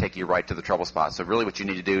word, and take you right to the trouble spot. So really what you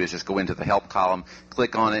need to do is just go into the help column,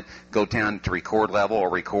 click on it, go down to record level or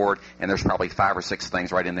record, and there's probably 5 or 6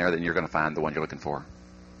 things right in there that you're going to find the one you're looking for.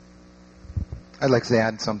 I'd like to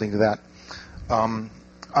add something to that.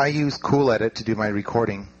 I use CoolEdit to do my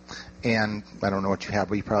recording, and I don't know what you have,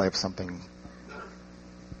 but you probably have something.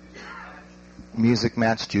 Music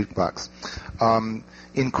Match Jukebox.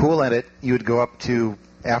 In CoolEdit, you would go up to,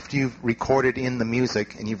 after you've recorded in the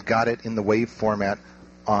music and you've got it in the WAV format,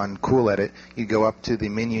 on Cool Edit, you go up to the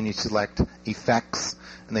menu and you select Effects,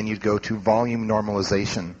 and then you'd go to Volume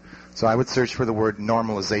Normalization. So I would search for the word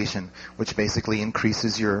normalization, which basically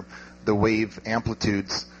increases the wave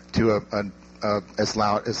amplitudes to as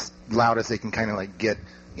loud as they can kind of like get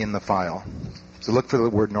in the file. So look for the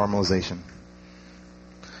word normalization.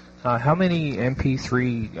 How many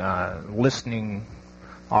MP3 listening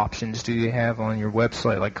options do you have on your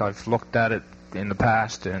website? Like, I've looked at it in the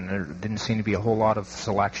past, and there didn't seem to be a whole lot of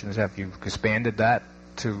selections. Have you expanded that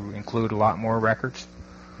to include a lot more records?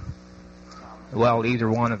 Well, either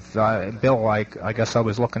one of Bill. I guess I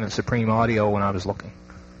was looking at Supreme Audio when I was looking.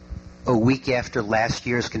 A week after last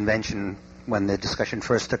year's convention, when the discussion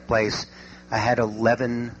first took place, I had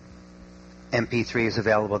 11 MP3s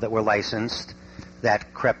available that were licensed.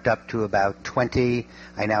 That crept up to about 20.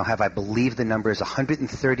 I now have, I believe the number is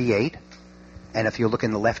 138. And if you look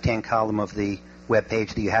in the left-hand column of the web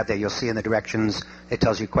page that you have there, you'll see in the directions, it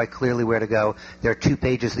tells you quite clearly where to go. There are two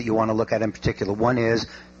pages that you want to look at in particular. One is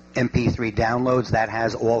MP3 downloads. That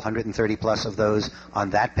has all 130 plus of those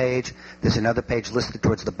on that page. There's another page listed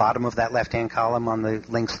towards the bottom of that left-hand column on the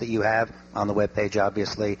links that you have on the web page,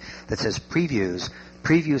 obviously, that says Previews.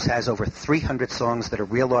 Previews has over 300 songs that are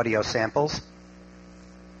real audio samples.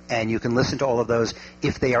 And you can listen to all of those.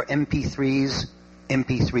 If they are MP3s,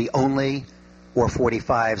 MP3 only, or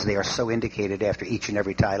 45s, they are so indicated after each and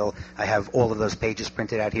every title. I have all of those pages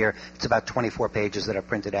printed out here. It's about 24 pages that are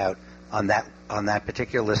printed out on that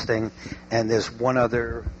particular listing. And there's one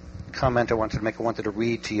other comment I wanted to make. I wanted to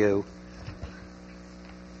read to you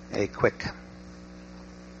a quick.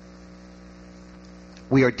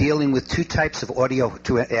 We are dealing with two types of audio,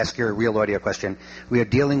 to ask your real audio question. We are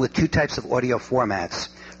dealing with two types of audio formats.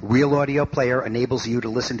 Real Audio Player enables you to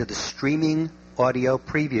listen to the streaming audio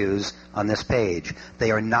previews on this page. They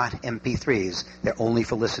are not MP3s. They're only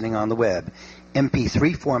for listening on the web.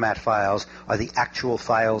 MP3 format files are the actual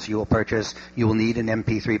files you will purchase. You will need an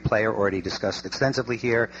MP3 player, already discussed extensively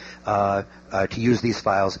here. To use these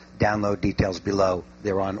files, download details below.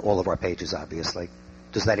 They're on all of our pages, obviously.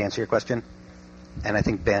 Does that answer your question? And I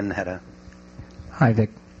think Ben had a... Hi, Vic.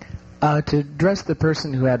 To address the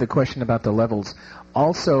person who had the question about the levels,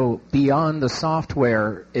 also beyond the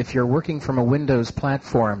software, if you're working from a Windows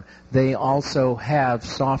platform, they also have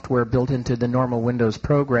software built into the normal Windows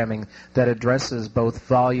programming that addresses both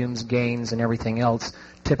volumes, gains, and everything else.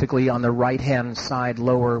 Typically on the right-hand side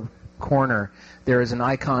lower corner, there is an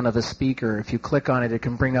icon of a speaker. If you click on it, it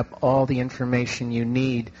can bring up all the information you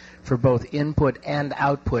need for both input and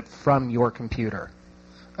output from your computer.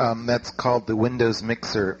 That's called the Windows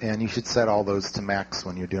Mixer, and you should set all those to max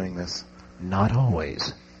when you're doing this. Not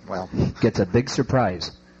always. Well, gets a big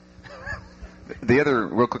surprise. The other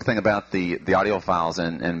real quick thing about the audio files,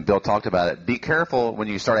 and Bill talked about it, be careful when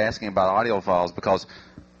you start asking about audio files, because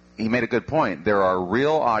he made a good point. There are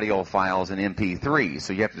real audio files in MP3,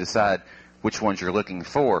 so you have to decide which ones you're looking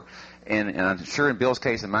for. And I'm sure in Bill's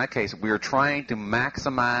case, in my case, we are trying to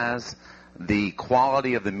maximize the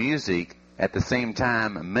quality of the music, at the same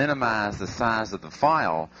time minimize the size of the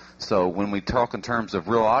file. So when we talk in terms of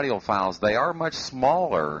real audio files, they are much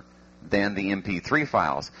smaller than the MP3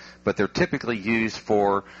 files, but they're typically used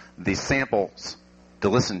for the samples to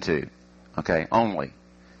listen to, okay, only.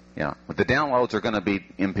 Yeah, but the downloads are going to be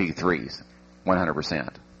MP3s,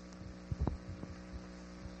 100%.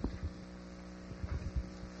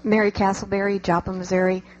 Mary Castleberry, Joplin,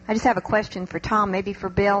 Missouri. I just have a question for Tom, maybe for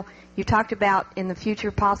Bill. You talked about in the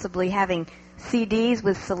future possibly having CDs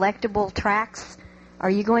with selectable tracks. Are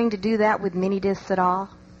you going to do that with mini discs at all?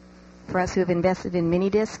 For us who have invested in mini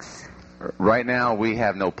discs? Right now, we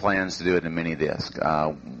have no plans to do it in mini disc.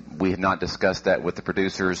 We have not discussed that with the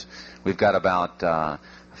producers. We've got about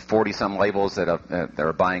 40-some labels that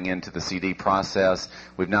are buying into the CD process.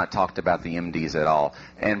 We've not talked about the MDs at all.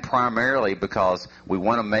 And primarily because we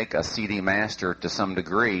want to make a CD master to some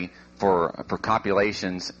degree for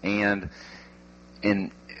compilations. And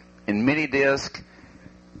in mini disc,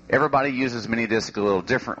 everybody uses mini disc a little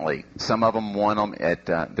differently. Some of them want them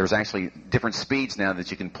at, there's actually different speeds now that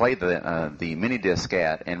you can play the mini disc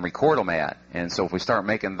at and record them at. And so if we start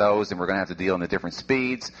making those, then we're going to have to deal in the different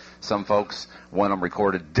speeds. Some folks want them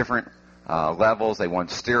recorded different levels. They want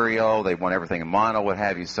stereo. They want everything in mono, what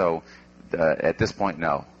have you. So at this point,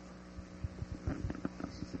 no.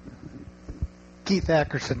 Keith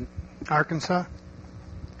Ackerson, Arkansas.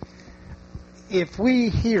 If we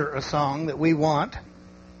hear a song that we want,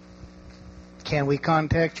 can we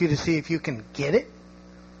contact you to see if you can get it,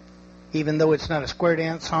 even though it's not a square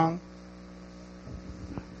dance song?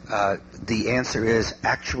 The answer is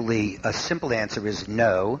actually, a simple answer is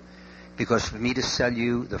no, because for me to sell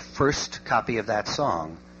you the first copy of that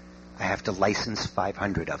song, I have to license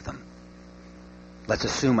 500 of them. Let's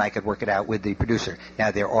assume I could work it out with the producer.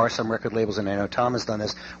 Now, there are some record labels, and I know Tom has done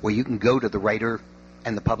this, where you can go to the writer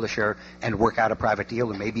and the publisher and work out a private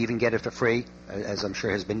deal and maybe even get it for free, as I'm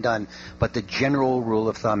sure has been done. But the general rule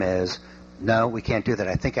of thumb is, no, we can't do that.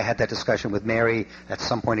 I think I had that discussion with Mary at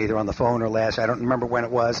some point, either on the phone or last. I don't remember when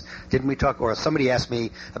it was. Didn't we talk? Or somebody asked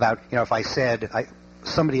me about, if I said,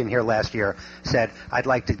 somebody in here last year said, I'd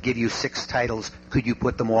like to give you 6 titles. Could you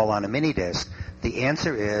put them all on a mini disc? The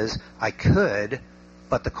answer is, I could,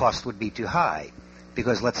 but the cost would be too high.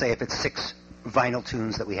 Because let's say if it's 6 vinyl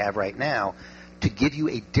tunes that we have right now, to give you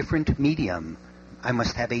a different medium, I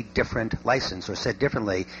must have a different license. Or said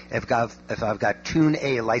differently, if I've got tune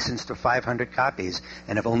A licensed for 500 copies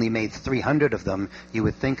and have only made 300 of them, you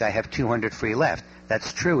would think I have 200 free left.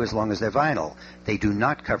 That's true as long as they're vinyl. They do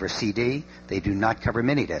not cover CD. They do not cover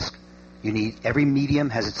mini disc. Every medium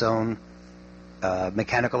has its own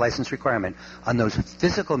mechanical license requirement. On those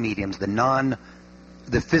physical mediums,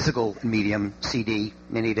 the physical medium, CD,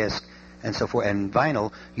 mini disc, and so forth, and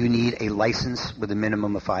vinyl, you need a license with a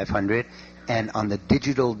minimum of 500. And on the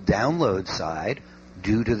digital download side,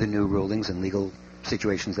 due to the new rulings and legal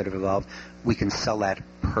situations that have evolved, we can sell that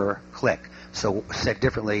per click. So said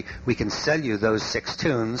differently, we can sell you those 6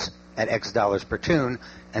 tunes at X dollars per tune,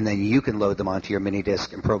 and then you can load them onto your mini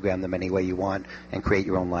disc and program them any way you want and create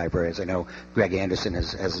your own libraries. I know Greg Anderson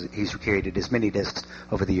he's created his mini discs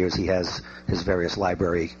over the years. He has his various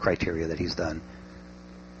library criteria that he's done.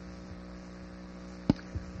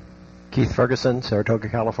 Keith Ferguson, Saratoga,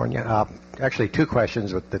 California. Actually, 2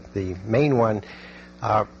 questions, but the main one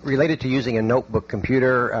related to using a notebook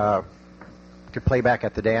computer to play back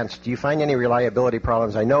at the dance. Do you find any reliability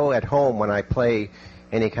problems? I know at home when I play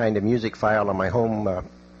any kind of music file on my home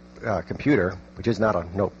computer, which is not a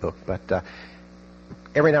notebook, but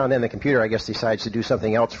every now and then the computer, I guess, decides to do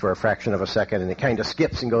something else for a fraction of a second, and it kind of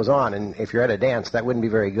skips and goes on, and if you're at a dance, that wouldn't be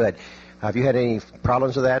very good. Have you had any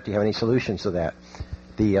problems with that? Do you have any solutions to that?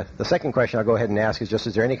 The second question I'll go ahead and ask is just,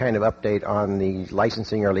 is there any kind of update on the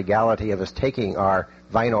licensing or legality of us taking our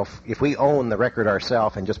vinyl, if we own the record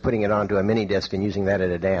ourselves and just putting it onto a mini disc and using that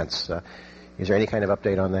at a dance? Is there any kind of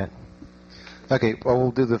update on that? Okay, well,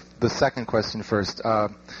 we'll do the second question first.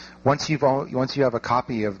 Once you have a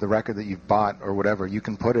copy of the record that you've bought or whatever, you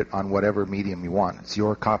can put it on whatever medium you want. It's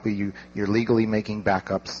your copy. You're legally making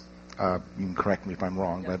backups. You can correct me if I'm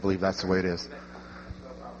wrong, but I believe that's the way it is.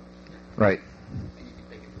 Right.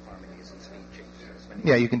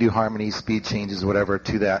 Yeah, you can do harmonies, speed changes, whatever,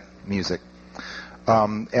 to that music.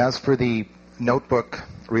 As for the notebook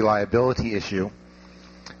reliability issue,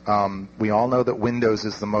 we all know that Windows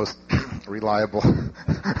is the most reliable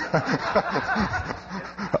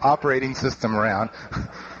operating system around.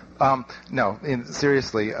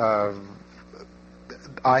 Seriously, I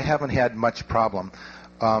haven't had much problem.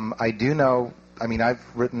 I do know, I've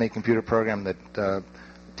written a computer program that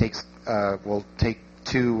will take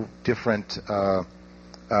 2 different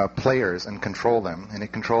players and control them, and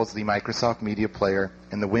it controls the Microsoft Media Player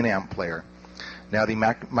and the Winamp player. Now, the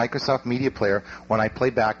Microsoft Media Player, when I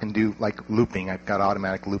play back and do like looping, I've got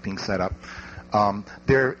automatic looping set up,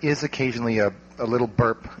 there is occasionally a little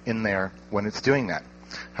burp in there when it's doing that.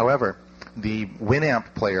 However, the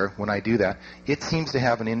Winamp player, when I do that, it seems to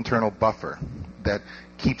have an internal buffer that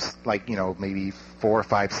keeps maybe 4 or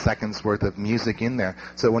 5 seconds worth of music in there.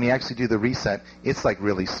 So when you actually do the reset, it's like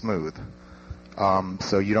really smooth.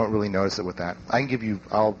 So you don't really notice it with that.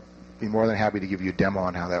 I'll be more than happy to give you a demo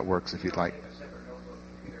on how that works if you'd like.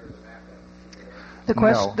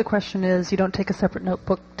 The question is, you don't take a separate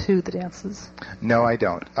notebook to the dances? No, I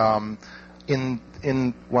don't.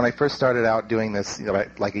 When I first started out doing this,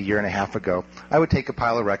 like a year and a half ago, I would take a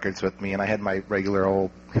pile of records with me, and I had my regular old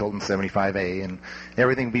Hilton 75A, and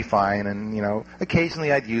everything would be fine. And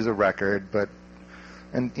occasionally I'd use a record,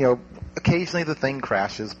 occasionally the thing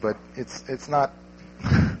crashes, but it's not.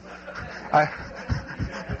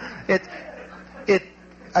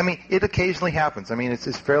 It occasionally happens.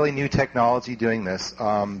 It's fairly new technology doing this.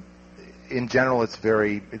 In general, it's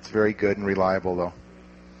very good and reliable, though.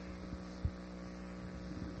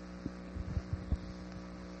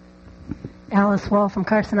 Alice Wall from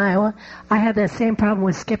Carson, Iowa. I had that same problem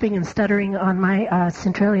with skipping and stuttering on my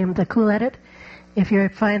Centralium, the Cool Edit. If you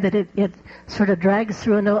find that it sort of drags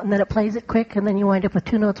through a note and then it plays it quick, and then you wind up with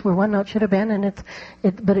 2 notes where 1 note should have been,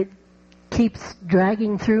 but it keeps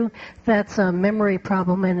dragging through, that's a memory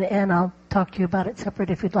problem, and I'll talk to you about it separate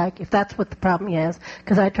if you'd like, if that's what the problem is.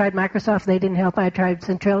 Because I tried Microsoft, they didn't help. I tried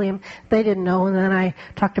Centralium, they didn't know. And then I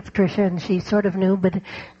talked to Patricia, and she sort of knew.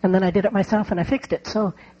 And then I did it myself, and I fixed it.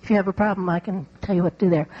 So if you have a problem, I can tell you what to do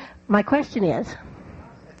there. My question is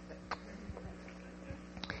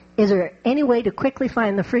there any way to quickly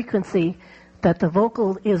find the frequency that the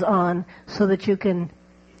vocal is on so that you can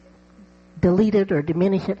delete it or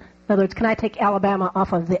diminish it? In other words, can I take Alabama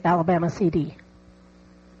off of the Alabama CD?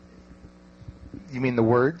 You mean the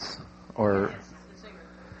words, or?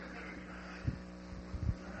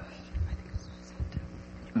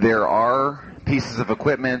 There are pieces of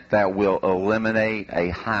equipment that will eliminate a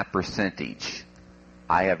high percentage.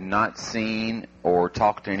 I have not seen or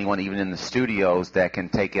talked to anyone, even in the studios, that can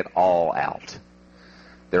take it all out.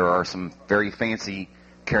 There are some very fancy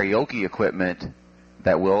karaoke equipment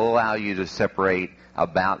that will allow you to separate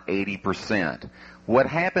about 80%. What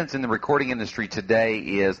happens in the recording industry today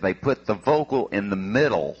is they put the vocal in the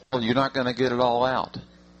middle. You're not going to get it all out.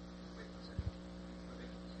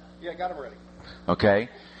 Yeah, got it ready. Okay.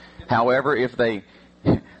 However, if they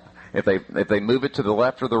move it to the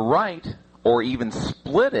left or the right, or even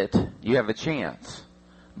split it, you have a chance.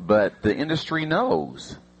 But the industry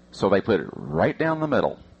knows, so they put it right down the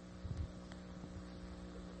middle.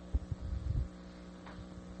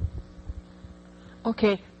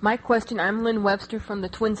 Okay, my question, I'm Lynn Webster from the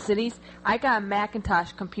Twin Cities. I got a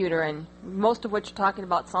Macintosh computer, and most of what you're talking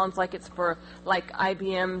about sounds like it's for like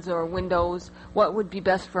IBM's or Windows. What would be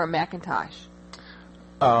best for a Macintosh?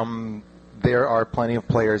 There are plenty of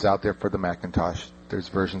players out there for the Macintosh. There's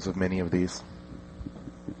versions of many of these.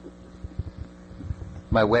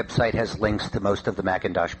 My website has links to most of the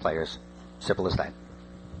Macintosh players. Simple as that.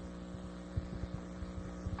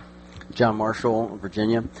 John Marshall,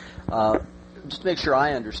 Virginia. Just to make sure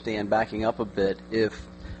I understand, backing up a bit, if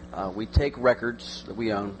we take records that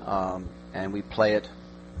we own and we play it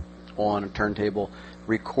on a turntable,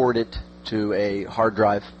 record it to a hard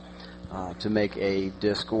drive to make a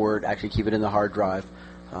disc, or actually keep it in the hard drive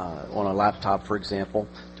on a laptop, for example,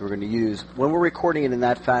 that we're going to use. When we're recording it in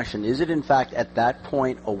that fashion, is it in fact at that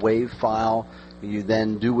point a WAV file? You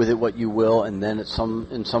then do with it what you will, and then in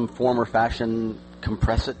some form or fashion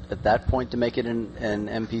compress it at that point to make it an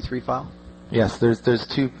MP3 file? Yes, there's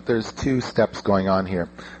two steps going on here.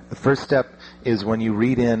 The first step is when you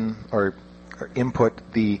read in or input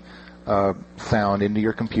the sound into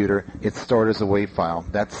your computer, it's stored as a WAV file.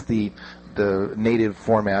 That's the native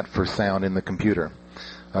format for sound in the computer.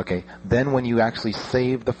 Okay. Then when you actually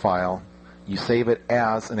save the file, you save it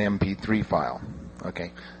as an MP3 file.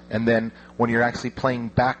 Okay. And then when you're actually playing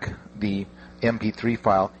back the MP3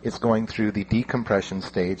 file, it's going through the decompression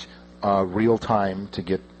stage, real time, to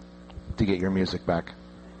get your music back.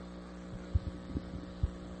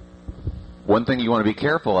 One thing you want to be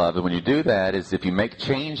careful of when you do that is if you make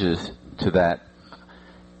changes to that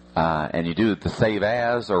and you do the save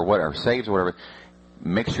as or whatever, saves or whatever,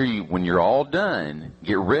 make sure you, when you're all done,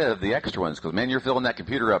 get rid of the extra ones, because man, you're filling that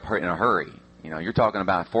computer up in a hurry. You know, you're talking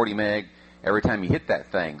about 40 meg every time you hit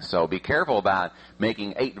that thing. So be careful about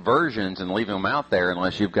making 8 versions and leaving them out there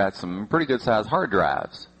unless you've got some pretty good sized hard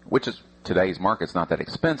drives, which is today's market's not that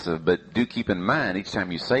expensive, but do keep in mind each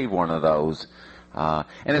time you save one of those, and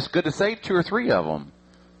it's good to save 2 or 3 of them.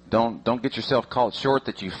 Don't get yourself caught short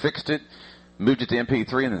that you fixed it, moved it to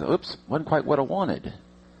MP3, and then, oops, wasn't quite what I wanted,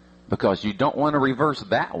 because you don't want to reverse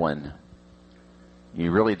that one.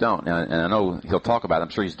 You really don't. And I know he'll talk about it. I'm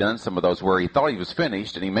sure he's done some of those where he thought he was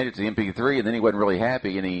finished, and he made it to the MP3, and then he wasn't really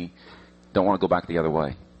happy, and he don't want to go back the other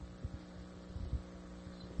way.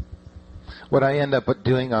 What I end up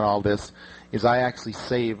doing on all this is I actually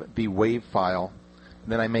save the WAV file,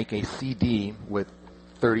 then I make a CD with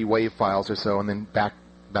 30 WAV files or so, and then back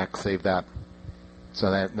save that.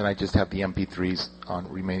 So then I just have the MP3s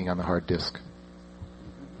remaining on the hard disk.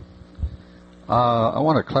 I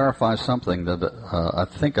want to clarify something that I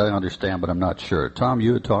think I understand, but I'm not sure. Tom,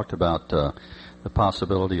 you had talked about the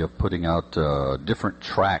possibility of putting out different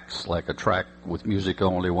tracks, like a track with music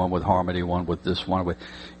only, one with harmony, one with this, one with...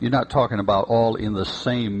 You're not talking about all in the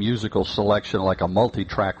same musical selection like a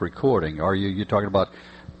multi-track recording, are you? You're talking about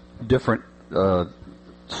different...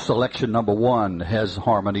 selection number 1 has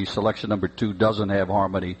harmony, selection number 2 doesn't have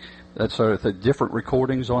harmony, that sort of thing. Different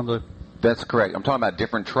recordings on the... That's correct. I'm talking about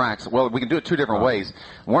different tracks. Well, we can do it two different ways.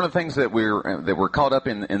 One of the things that we're caught up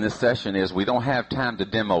in this session is we don't have time to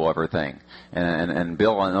demo everything. And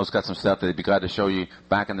Bill, I know's got some stuff that he'd be glad to show you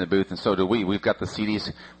back in the booth, and so do we. We've got the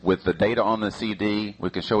CDs with the data on the CD.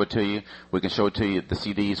 We can show it to you. We can show it to you the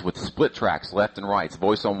CDs with split tracks, left and right,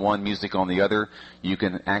 voice on one, music on the other. You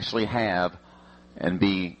can actually have and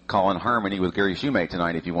be calling harmony with Gary Shoemate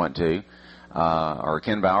tonight if you want to. Or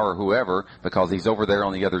Ken Bauer or whoever, because he's over there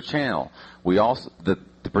on the other channel. We also, the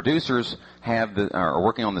producers are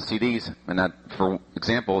working on the CDs, and for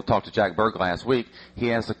example, I talked to Jack Berg last week. He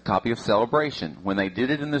has a copy of Celebration. When they did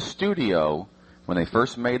it in the studio, when they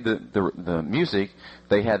first made the music,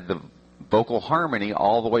 they had the vocal harmony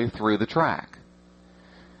all the way through the track.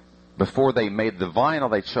 Before they made the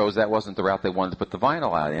vinyl, they chose that wasn't the route they wanted to put the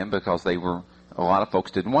vinyl out in, because a lot of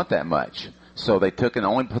folks didn't want that much. So they took and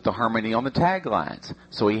only put the harmony on the taglines.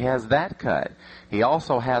 So he has that cut. He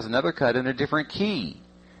also has another cut in a different key.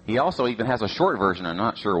 He also even has a short version. I'm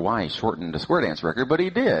not sure why he shortened the Square Dance record, but he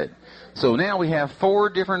did. So now we have 4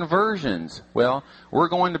 different versions. Well, we're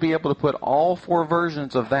going to be able to put all 4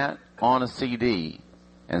 versions of that on a CD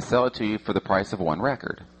and sell it to you for the price of one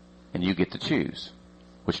record. And you get to choose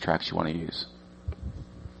which tracks you want to use.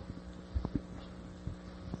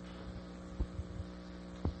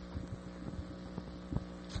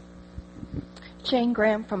 Jane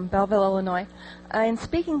Graham from Belleville, Illinois. In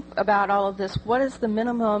speaking about all of this, what is the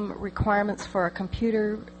minimum requirements for a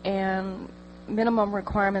computer? And minimum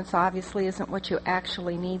requirements obviously isn't what you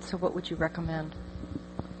actually need, so what would you recommend?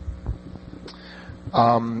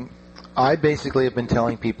 I basically have been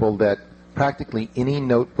telling people that practically any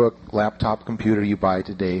notebook, laptop, computer you buy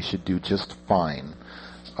today should do just fine.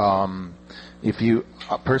 If you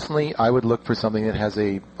personally, I would look for something that has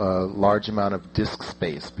a large amount of disk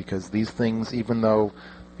space, because these things, even though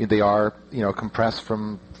they are compressed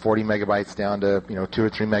from 40 megabytes down to 2 or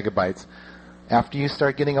 3 megabytes, after you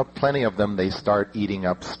start getting up plenty of them, they start eating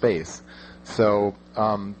up space. So,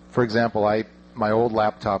 for example, my old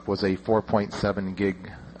laptop was a 4.7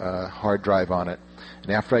 gig hard drive on it,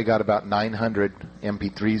 and after I got about 900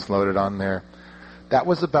 MP3s loaded on there, that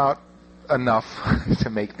was about enough to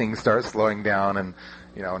make things start slowing down and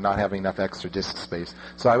not having enough extra disk space.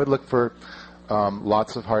 So I would look for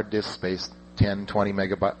lots of hard disk space. 10, 20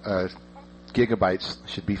 gigabytes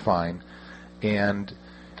should be fine. And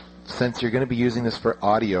since you're going to be using this for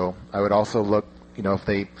audio, I would also look, if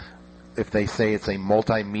they say it's a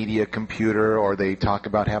multimedia computer, or they talk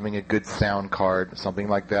about having a good sound card, something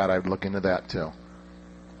like that, I would look into that too.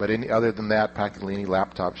 But other than that, practically any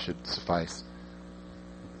laptop should suffice.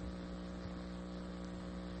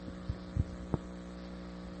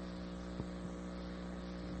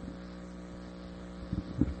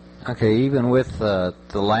 Okay, even with the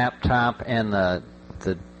laptop and the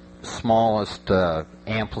smallest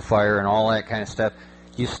amplifier and all that kind of stuff,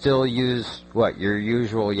 you still use your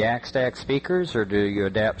usual yak stack speakers, or do you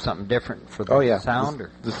adapt something different for the sound?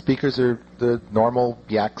 The speakers are the normal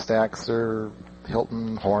yak stacks or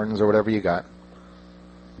Hilton horns or whatever you got.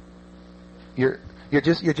 You're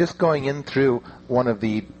just going in through one of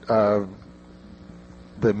the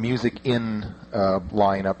music in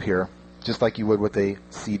line up here, just like you would with a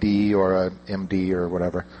CD or a MD or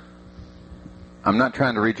whatever. I'm not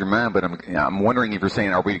trying to read your mind, but I'm wondering if you're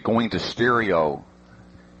saying, are we going to stereo?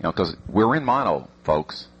 Because we're in mono,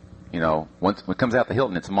 folks. Once it comes out the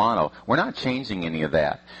Hilton, it's mono. We're not changing any of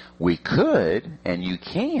that. We could, and you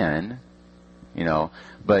can,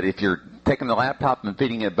 but if you're taking the laptop and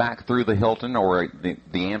feeding it back through the Hilton or the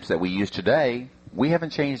amps that we use today, we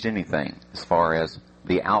haven't changed anything as far as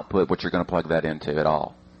the output, what you're going to plug that into at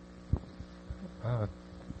all.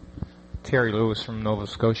 Terry Lewis from Nova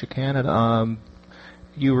Scotia, Canada.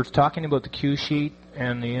 You were talking about the cue sheet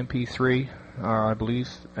and the MP3, I believe,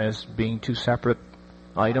 as being 2 separate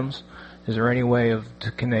items. Is there any way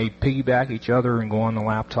can they piggyback each other and go on the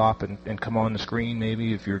laptop and come on the screen,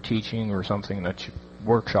 maybe, if you're teaching or something that you're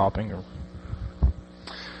workshopping? Or?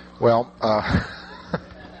 Well,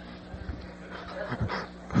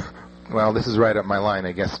 well, this is right up my line,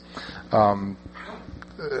 I guess.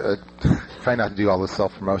 Try not to do all this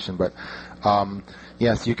self-promotion, but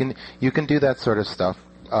yes, you can do that sort of stuff.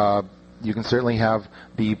 You can certainly have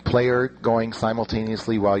the player going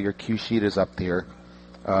simultaneously while your cue sheet is up there.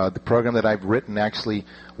 The program that I've written, actually,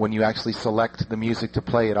 when you actually select the music to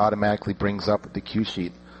play, it automatically brings up the cue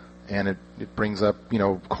sheet, and it brings up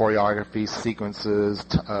choreography, sequences,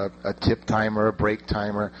 a tip timer, a break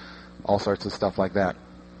timer, all sorts of stuff like that.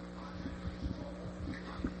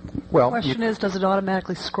 Well, the question is, does it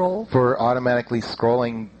automatically scroll? For automatically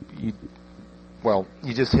scrolling, you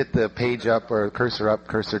just hit the page up or cursor up,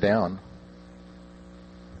 cursor down.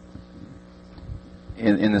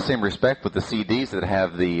 in the same respect with the CDs that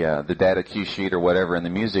have the data cue sheet or whatever in the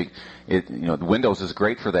music, the Windows is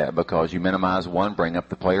great for that because you minimize one, bring up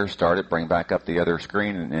the player, start it, bring back up the other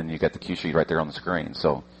screen, and you got the cue sheet right there on the screen.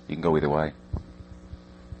 So you can go either way.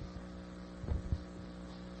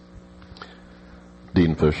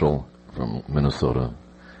 Dean Fischel from Minnesota.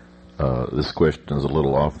 This question is a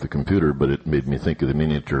little off the computer, but it made me think of the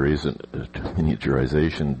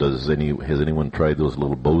miniaturization. Has anyone tried those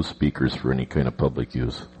little Bose speakers for any kind of public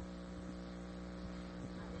use?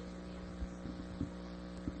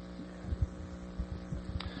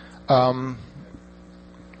 I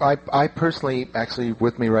personally, actually,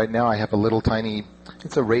 with me right now, I have a little tiny,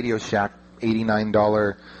 it's a Radio Shack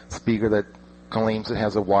 $89 speaker that claims it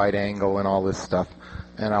has a wide angle and all this stuff.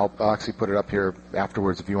 And I'll actually put it up here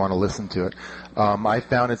afterwards if you want to listen to it. I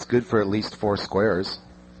found it's good for at least 4 squares.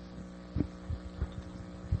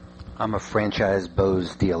 I'm a franchise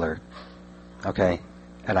Bose dealer, okay?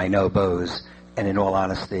 And I know Bose, and in all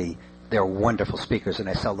honesty, they're wonderful speakers, and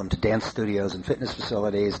I sell them to dance studios and fitness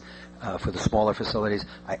facilities, for the smaller facilities.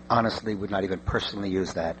 I honestly would not even personally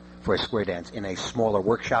use that for a square dance. In a smaller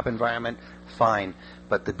workshop environment, fine.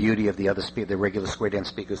 But the beauty of the other the regular square dance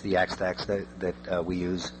speakers, the X-Stacks that we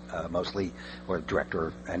use mostly, or Direct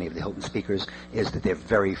or any of the Hilton speakers, is that they're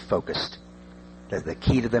very focused. The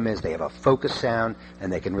key to them is they have a focused sound,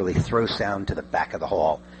 and they can really throw sound to the back of the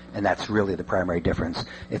hall. And that's really the primary difference.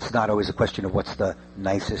 It's not always a question of what's the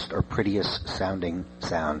nicest or prettiest sounding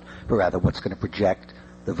sound, but rather what's going to project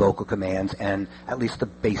the vocal commands and at least the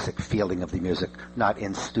basic feeling of the music, not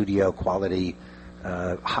in studio quality,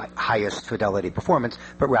 highest fidelity performance,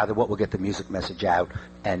 but rather what will get the music message out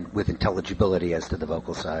and with intelligibility as to the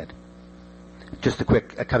vocal side. Just a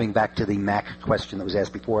quick, coming back to the Mac question that was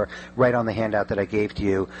asked before, right on the handout that I gave to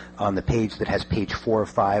you, on the page that has page 4 or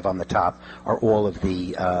 5 on the top, are all of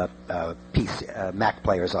the Mac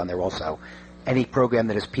players on there also. Any program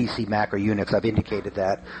that is PC, Mac, or Unix, I've indicated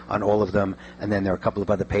that on all of them, and then there are a couple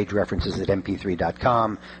of other page references at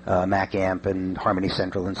mp3.com, Mac Amp, and Harmony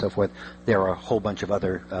Central, and so forth. There are a whole bunch of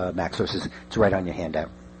other Mac sources. It's right on your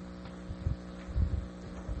handout.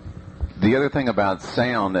 The other thing about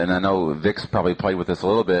sound, and I know Vic's probably played with this a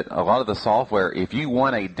little bit, a lot of the software, if you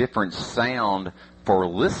want a different sound for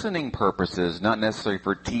listening purposes, not necessarily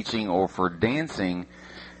for teaching or for dancing,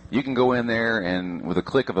 you can go in there and with a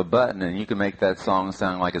click of a button and you can make that song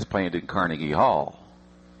sound like it's playing at Carnegie Hall,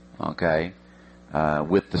 okay,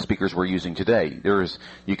 with the speakers we're using today.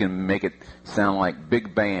 You can make it sound like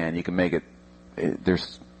big band. You can make it,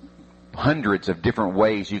 there's hundreds of different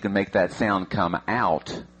ways you can make that sound come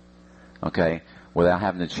out, okay, without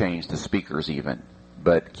having to change the speakers even.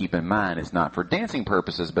 But keep in mind, it's not for dancing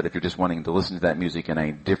purposes, but if you're just wanting to listen to that music in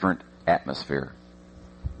a different atmosphere.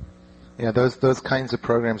 Yeah, those kinds of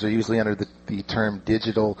programs are usually under the term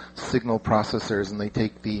digital signal processors, and they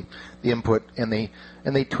take the input and they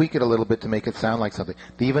tweak it a little bit to make it sound like something.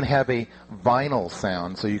 They even have a vinyl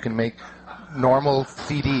sound, so you can make normal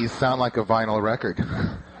CDs sound like a vinyl record.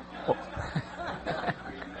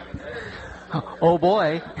 Oh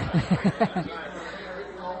boy.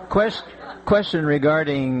 Question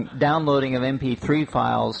regarding downloading of MP3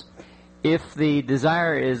 files. If the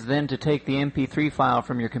desire is then to take the MP3 file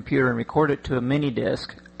from your computer and record it to a mini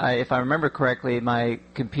disc, if I remember correctly, my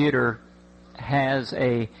computer has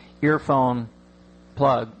a earphone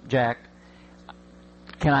plug jack.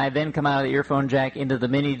 Can I then come out of the earphone jack into the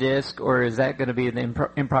mini disc, or is that going to be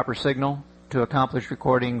the improper signal to accomplish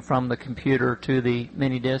recording from the computer to the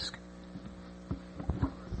mini disc?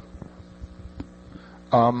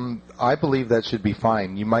 I believe that should be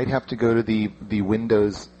fine. You might have to go to the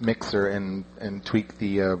Windows mixer and tweak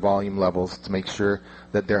the volume levels to make sure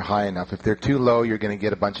that they're high enough. If they're too low, you're going to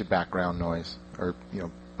get a bunch of background noise or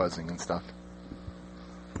buzzing and stuff.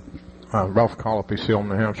 Ralph Colopy, Salem,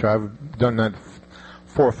 New Hampshire. I've done that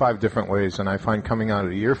 4 or 5 different ways, and I find coming out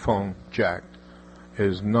of the earphone jack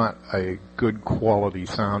is not a good quality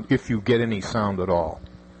sound if you get any sound at all.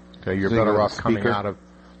 Okay, you're better off coming out of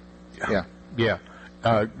yeah.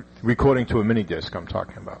 Recording to a mini disc, I'm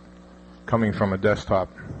talking about. Coming from a desktop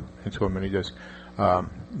into a mini disc.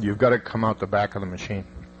 You've got to come out the back of the machine.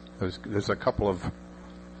 There's a couple of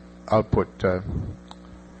output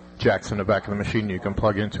jacks in the back of the machine you can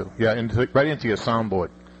plug into. Yeah, right into your soundboard.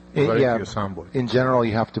 Into your soundboard. In general,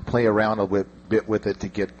 you have to play around a bit with it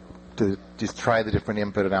to just try the different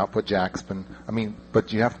input and output jacks.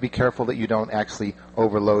 But you have to be careful that you don't actually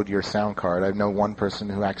overload your sound card. I know one person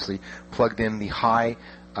who actually plugged in the high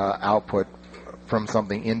output from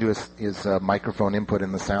something into his microphone input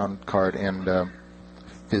in the sound card and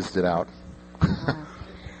fizzed it out.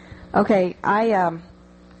 Okay,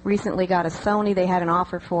 recently got a Sony. They had an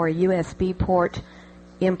offer for a USB port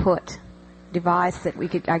input device that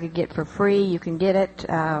I could get for free. You can get it.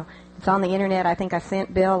 It's on the internet. I think I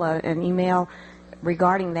sent Bill an email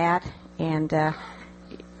regarding that, and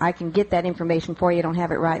I can get that information for you. I don't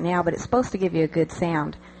have it right now, but it's supposed to give you a good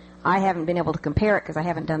sound. I haven't been able to compare it because I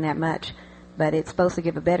haven't done that much, but it's supposed to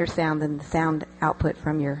give a better sound than the sound output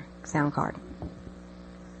from your sound card.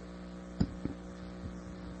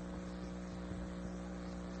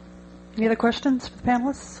 Any other questions for the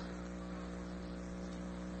panelists?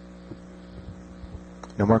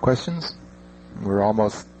 No more questions? We're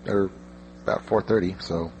almost, or about 4:30,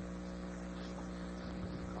 so.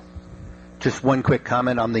 Just one quick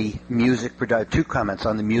comment on the music, two comments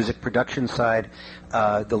on the music production side.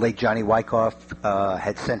 The late Johnny Wyckoff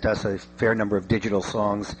had sent us a fair number of digital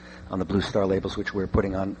songs on the Blue Star labels, which we're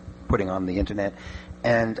putting on the internet.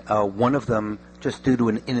 And one of them, just due to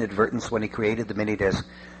an inadvertence when he created the mini disc,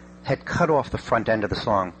 had cut off the front end of the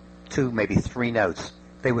song, 2, maybe 3 notes.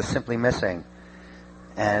 They were simply missing.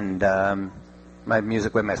 And my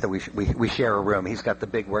music webmaster, we share a room. He's got the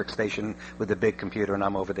big workstation with the big computer, and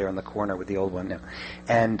I'm over there in the corner with the old one now.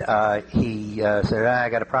 And he said, I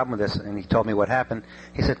got a problem with this. And he told me what happened.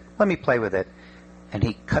 He said, let me play with it. And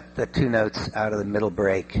he cut the 2 notes out of the middle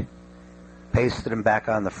break, pasted them back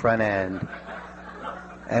on the front end,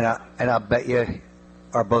 and I'll bet you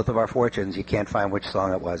are both of our fortunes, you can't find which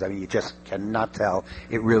song it was. I mean, you just cannot tell.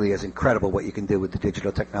 It really is incredible what you can do with the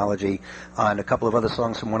digital technology. On a couple of other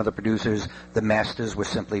songs from one of the producers, the masters were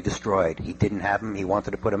simply destroyed. He didn't have them. He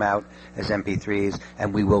wanted to put them out as MP3s,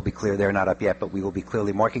 and we will be clear, they're not up yet, but we will be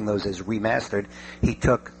clearly marking those as remastered. He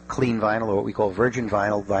took clean vinyl, or what we call virgin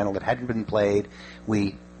vinyl that hadn't been played.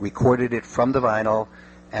 We recorded it from the vinyl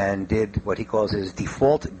and did what he calls his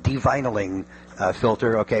default devinyling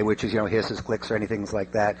filter, okay, which is, hisses, clicks, or anything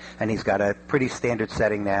like that. And he's got a pretty standard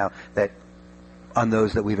setting now that on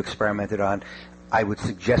those that we've experimented on. I would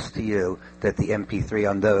suggest to you that the MP3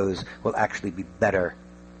 on those will actually be better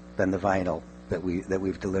than the vinyl that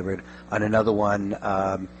we've delivered. On another one,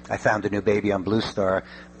 I Found a New Baby on Blue Star.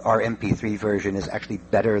 Our MP3 version is actually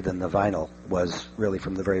better than the vinyl was, really,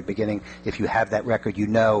 from the very beginning. If you have that record,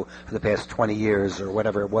 for the past 20 years or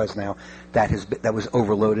whatever it was now, that was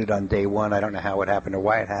overloaded on day one. I don't know how it happened or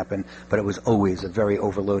why it happened, but it was always a very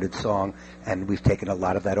overloaded song, and we've taken a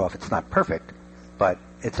lot of that off. It's not perfect, but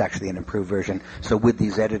it's actually an improved version. So with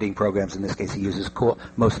these editing programs, in this case he uses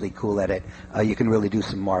mostly Cool Edit, you can really do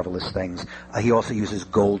some marvelous things. He also uses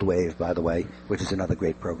Gold Wave, by the way, which is another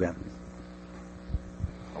great program.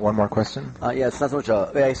 One more question? Yeah, it's not so much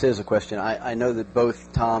I say as a question. I know that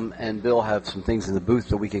both Tom and Bill have some things in the booth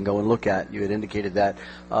that we can go and look at. You had indicated that.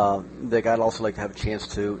 I'd also like to have a chance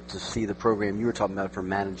to see the program you were talking about for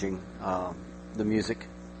managing the music.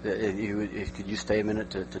 Could you stay a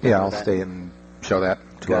minute to talk about I'll stay and show that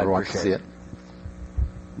to whoever wants to see it.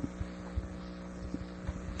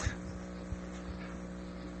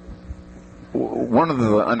 One of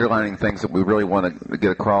the underlining things that we really want to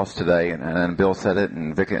get across today, and Bill said it,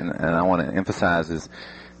 and Vic, and I want to emphasize, is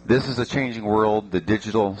this is a changing world. The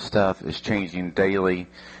digital stuff is changing daily.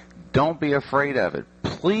 Don't be afraid of it.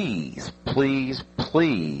 Please, please,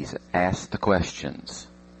 please ask the questions.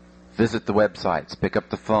 Visit the websites. Pick up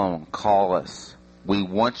the phone. Call us. We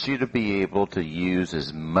want you to be able to use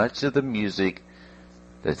as much of the music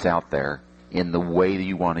that's out there in the way that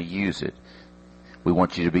you want to use it. We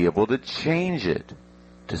want you to be able to change it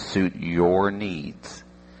to suit your needs.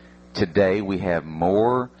 Today we have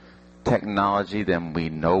more technology than we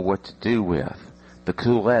know what to do with. The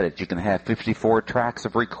Cool Edit, you can have 54 tracks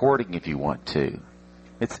of recording if you want to.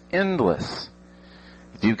 It's endless.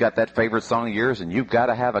 If you've got that favorite song of yours and you've got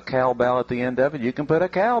to have a cowbell at the end of it, you can put a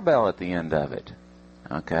cowbell at the end of it.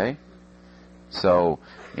 Okay? So,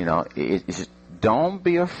 it's just, don't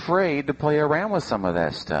be afraid to play around with some of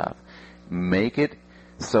that stuff. Make it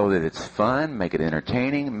so that it's fun, make it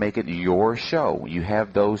entertaining, make it your show. You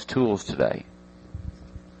have those tools today.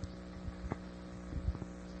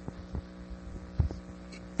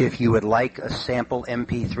 If you would like a sample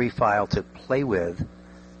MP3 file to play with,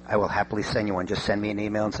 I will happily send you one. Just send me an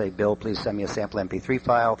email and say, Bill, please send me a sample MP3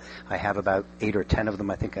 file. I have about 8 or 10 of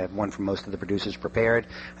them. I think I have one from most of the producers prepared,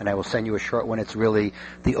 and I will send you a short one. It's really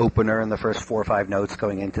the opener and the first 4 or 5 notes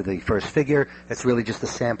going into the first figure. It's really just a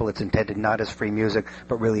sample. It's intended not as free music,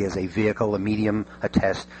 but really as a vehicle, a medium, a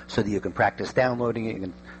test, so that you can practice downloading it. You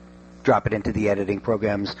can drop it into the editing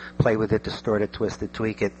programs, play with it, distort it, twist it,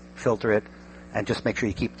 tweak it, filter it, and just make sure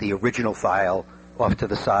you keep the original file off to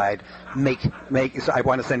the side. So I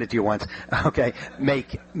want to send it to you once. Okay,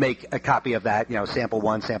 make a copy of that. Sample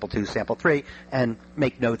 1, sample 2, sample 3, and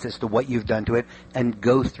make notes as to what you've done to it, and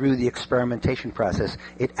go through the experimentation process.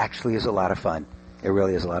 It actually is a lot of fun. It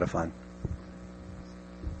really is a lot of fun.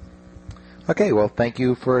 Okay, well, thank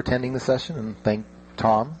you for attending the session, and thank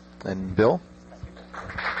Tom and Bill.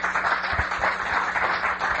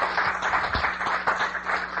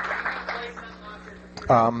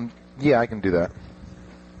 Yeah, I can do that.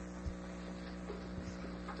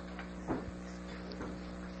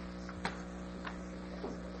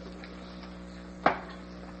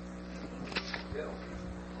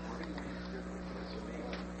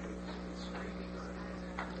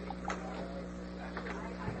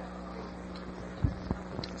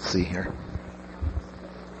 Let's see here.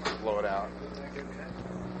 Blow it out.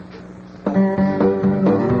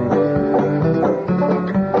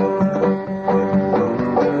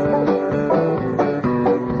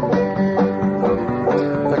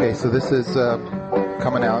 Okay, so this is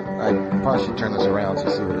coming out. I probably should turn this around so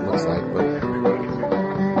you see what it looks like. But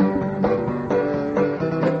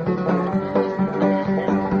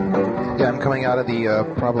yeah, I'm coming out of the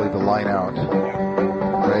probably the line out,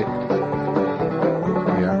 right?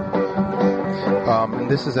 And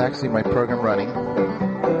this is actually my program running,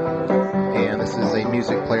 and this is a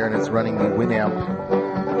music player, and it's running the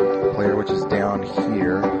Winamp player, which is down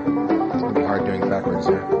here. It's gonna be hard doing it backwards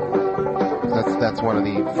here. That's one of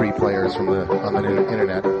the free players from on the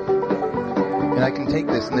internet, and I can take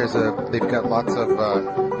this, and they've got lots of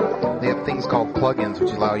they have things called plugins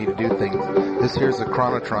which allow you to do things. This here's a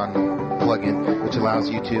Chronotron plugin which allows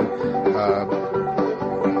you to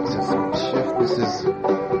shift. This is.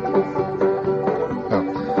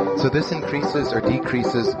 So this increases or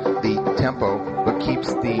decreases the tempo, but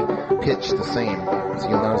keeps the pitch the same. So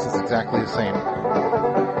you'll notice it's exactly the same.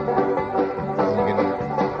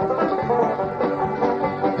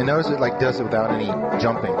 And notice it does it without any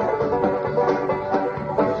jumping.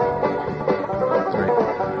 Right.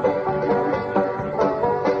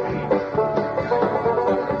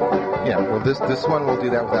 Yeah. Well, this one will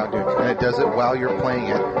do that without doing it, and it does it while you're playing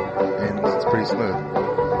it, and it's pretty smooth.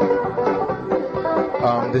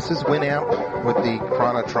 This is Winamp with the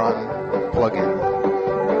Chronotron plugin.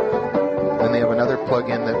 Then they have another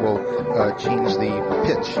plugin that will change the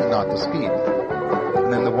pitch and not the speed.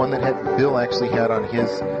 And then the one that Bill actually had on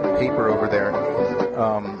his paper over there.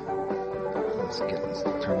 Let's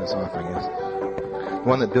turn this off, I guess. The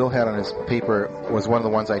one that Bill had on his paper was one of the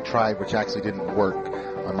ones I tried, which actually didn't work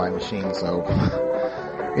on my machine. So,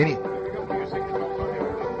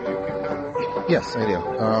 yes, I do.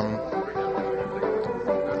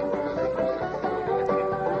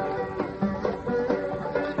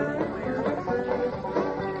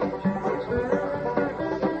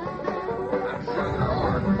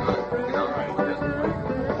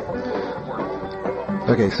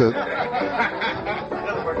 Okay, so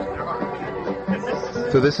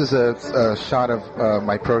this is a shot of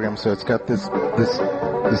my program. So it's got this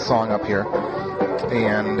song up here,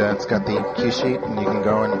 and it's got the cue sheet, and you can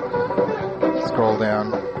go and scroll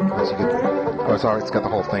down as you get. Oh, sorry, it's got the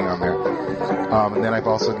whole thing on there. And then I've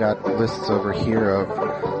also got lists over here of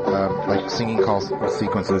like singing call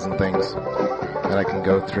sequences and things that I can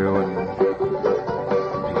go through and.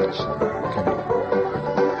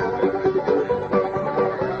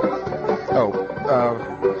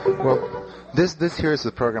 Well, this here is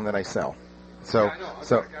the program that I sell. So,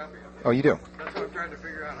 oh, you do? That's what I'm trying to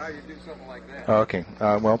figure out, how you do something like that. Oh, okay.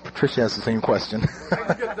 Well, Patricia has the same question. I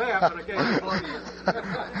can get that, but I can't plug you.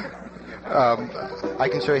 I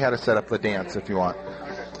can show you how to set up the dance if you want.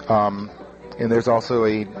 And there's also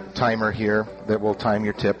a timer here that will time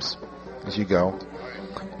your tips as you go.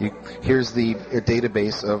 Here's the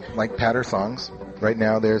database of like patter songs. Right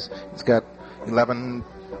now, it's got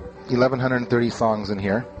 1,130 songs in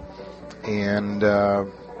here, and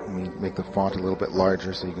let me make the font a little bit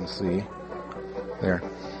larger so you can see. There.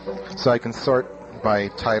 So I can sort by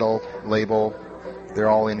title, label. They're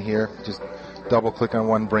all in here. Just double click on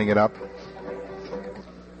one, bring it up.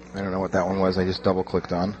 I don't know what that one was. I just double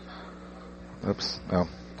clicked on. Oops. Oh,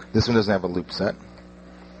 this one doesn't have a loop set.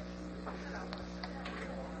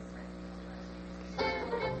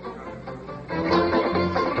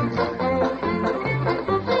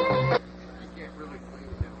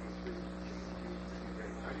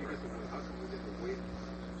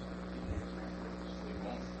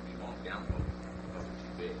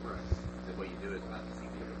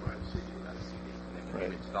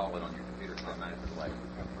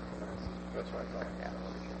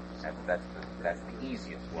 That's the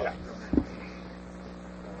easiest way. Yeah.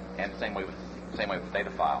 And the same way with Same way with the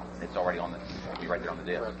data file. It's already on it'll be right there on the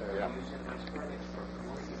disk.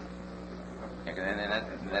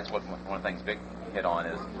 And that's what one of the things Vic hit on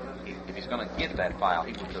is if he's going to get that file,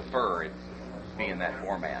 he would prefer it be in that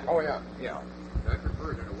format. Oh, yeah. I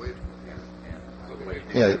prefer it in a way.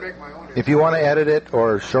 Yeah. If you want to edit it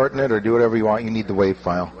or shorten it or do whatever you want, you need the WAV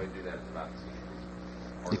file.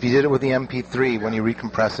 If you did it with the MP3, when you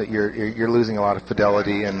recompress it, you're losing a lot of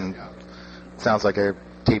fidelity, and it sounds like a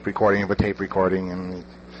tape recording of a tape recording. And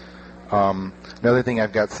another thing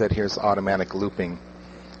I've got set here is automatic looping.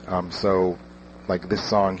 So, like this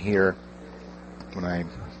song here, when I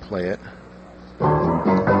play it.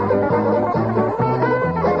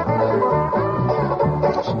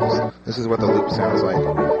 This is what the loop sounds like.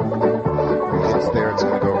 When it hits there, it's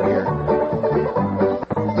going to go over here.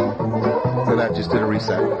 So that just did a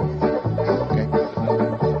reset. Okay.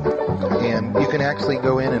 And you can actually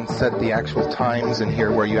go in and set the actual times in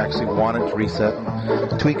here where you actually want it to reset.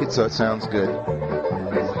 Tweak it so it sounds good.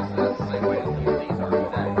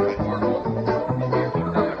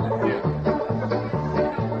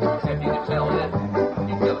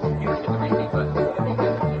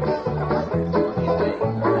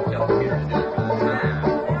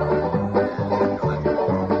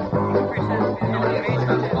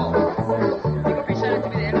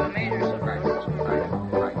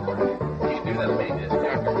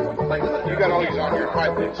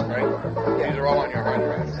 Hard disks, right? Yeah. These are all on your hard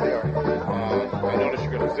drives. They are. I noticed you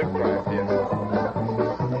got a zip drive. Yeah.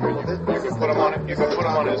 You can put them on. You can put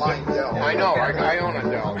them on a zip. I know. I own a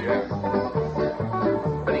Dell. Yeah.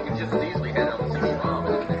 But you can just as easily head on the CD-ROM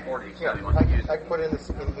and then import it. I can put it in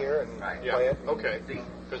here and play it. Okay.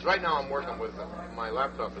 Because right now I'm working with my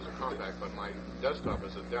laptop as a compact, but my desktop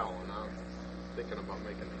is a Dell, and I'm thinking about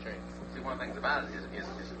making the change. See, one of the things about it is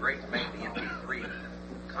it's great to make the MP3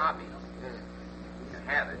 copy.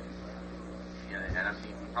 Have it, and I've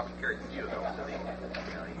seen probably carried a few of those. So he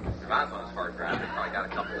survives on his hard drive. He's probably got a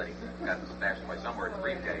couple that he got stashed away somewhere in the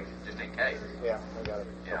briefcase, just in case. Yeah, I got it.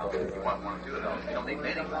 You know, if you want one or two of those, you don't need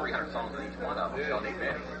many. 300 songs in each one of them. You don't need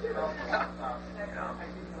many.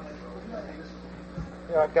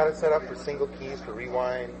 I've got it set up for single keys for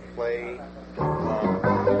rewind, play.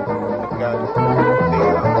 I've got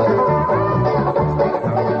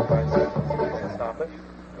stop it.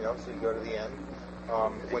 So you go to the end.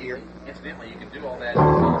 When you're incidentally, you can do all that.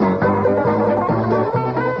 Also,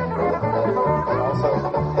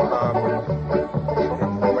 you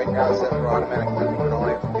can right now set for automatic looping, and all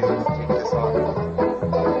I have to do is take this off.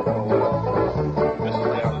 This is the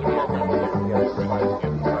program. Yeah, this is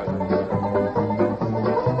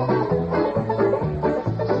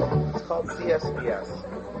it's called CSPS,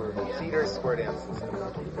 or Cedar Square Dance System,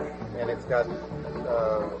 and it's got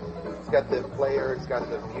the player, it's got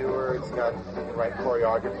the viewer, it's got, you can write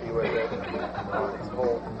choreography with it. It's a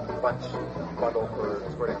whole bundle for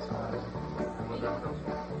square dance.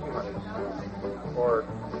 200. Or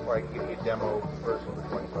I can give you a demo version for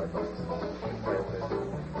 $25. Play with it.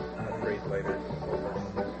 Upgrade later.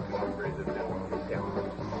 Upgrade the demo. Yeah.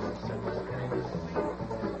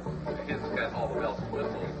 It's got all the bells and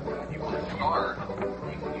whistles. If you want to start,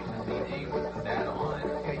 you can use the CD with the data on it.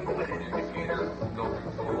 You can put it in your computer, go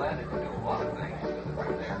through let it do a lot of things with it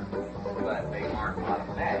right there. But they aren't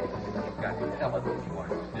automatic. You've got to tell it what you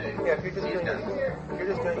want it to do. Yeah, if you're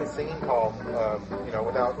just doing a singing call,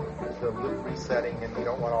 without the loop resetting, and you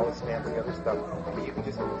don't want all this fancy other stuff, you can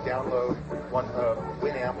just download one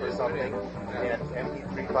Winamp or something, and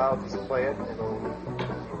MP3 file, just play it, and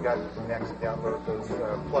you've got to actually download those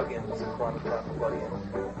plugins, Chronoton plugin,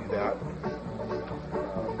 do that.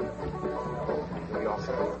 We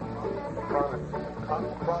also Chronoton,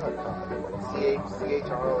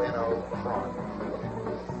 CHRONO, Chron.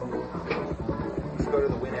 Just go to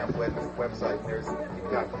the Winamp website.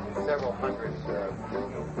 You've got several hundred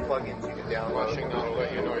plugins you can download. Flushing now will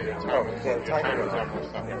let you know your time. Yeah, the timer is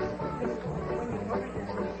almost up.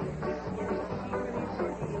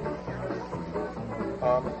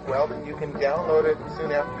 Well, you can download it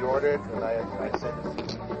soon after you order it, and I send a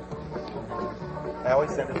CD. I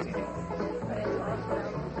always send a CD. You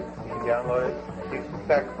can download it. In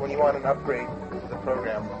fact, when you want an upgrade to the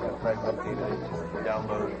program, after I've updated it,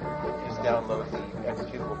 just download the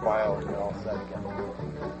executable file and you're all set again.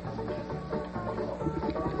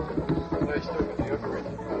 Nice stuff with the upgrade.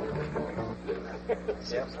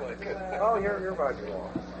 Seems like it. Oh, you're Roger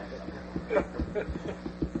Wall.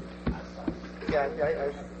 Yeah,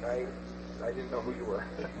 I didn't know who you were.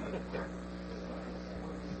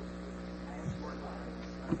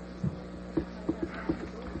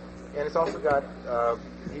 And it's also got,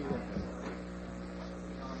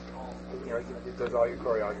 know, it does all your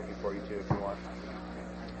choreography for you too if you want.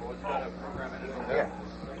 Yeah.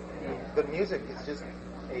 The music is just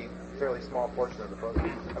a fairly small portion of the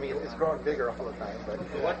program. I mean, it's growing bigger all the time. But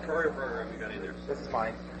what choreo program you got in there? This is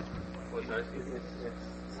mine. What's that?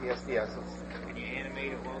 It's CSDS. Can you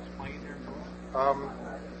animate it while it's playing there?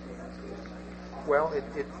 Well,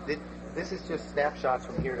 this is just snapshots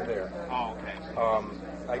from here to there. Oh, okay.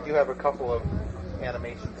 I do have a couple of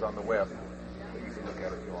animations on the web that you can look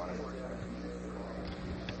at if you want it.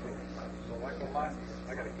 So like the last,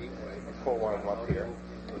 I got a gateway. I'll pull one of them up here.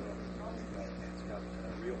 It's got a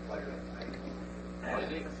real player.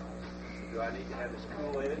 Do I need to have this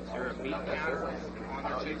cool in it? Is there a beat counter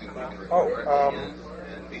on your jigsaw?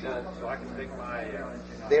 So I can pick my...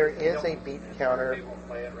 there is a beat counter,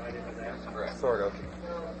 play it right into that? sort of.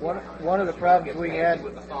 One of the problems we had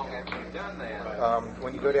With the song after you've done that.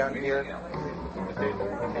 When you go down here,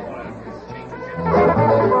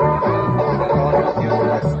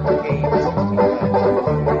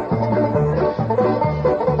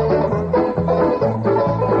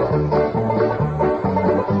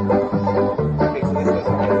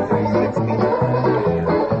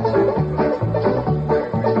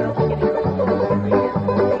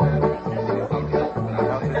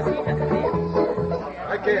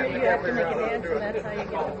 You have to make a dance, and that's how you get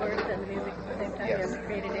the words and the music at the same time. You have to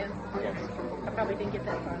create a dance. I probably didn't get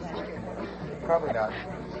that far last year. Probably not.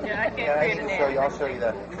 Yeah, I can't create a dance. I'll show you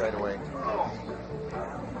that right away.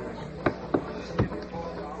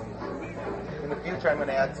 In the future, I'm going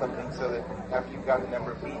to add something so that after you've got the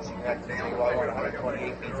number of beats, you can actually say, well, I want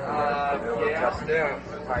 128 beats. It'll adjust the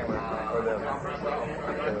timer or the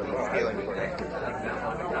scaling for it.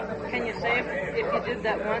 Can you save, if you did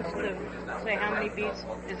that once, to say how many beats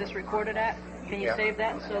is this recorded at? Can you save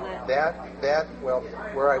that so that... Well,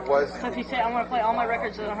 where I was... So if you say, I want to play all my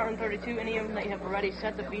records at 132, any of them that you have already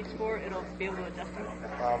set the beats for, it'll be able to adjust them?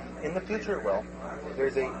 In the future, it will.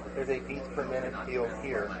 There's a beats per minute field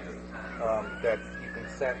here that you can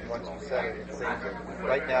set. Once you set it, it saves it.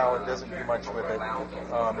 Right now, it doesn't do much with it.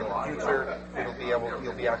 In the future,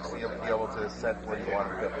 you'll be able to set where you want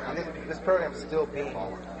it to go. This program's still being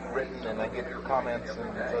written, and I get comments,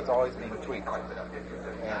 and so it's always being tweaked.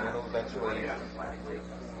 And it'll eventually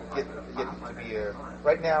get to be a...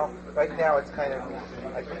 Right now, it's kind of...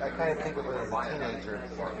 I kind of think of it as a teenager.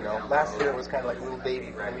 You know, last year it was kind of like a little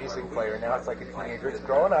baby music player. Now it's like a teenager. It's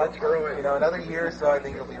growing up. You know, another year or so, I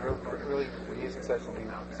think it'll be really the music session will be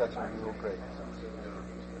such a real great.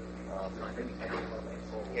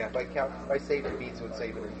 Yeah, if I saved the beats, it would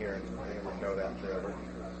save it in here, and it would know that forever.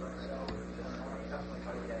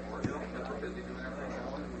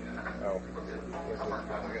 Oh.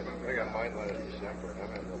 I got mine last December. I'm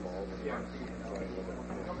having them all.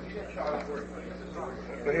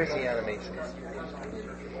 So here's the animations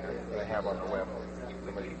that I have on the web.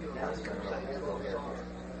 Somebody asked me still here.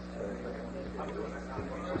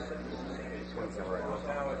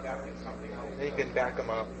 You can back them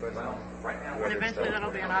up, but And eventually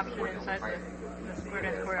that'll be an option inside the Square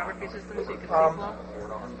Dance choreography system, so you can see flow?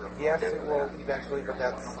 Yes, it will eventually, but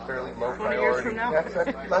that's fairly low 20 years from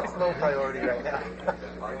priority. now? That's low priority right now.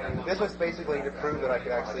 This was basically to prove that I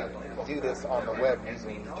could actually do this on the web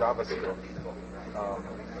using JavaScript.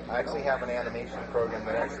 I actually have an animation program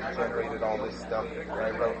that actually generated all this stuff that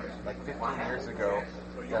I wrote like 15 years ago.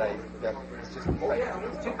 That it's just like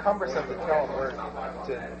it's too cumbersome to tell them where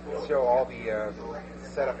to show all the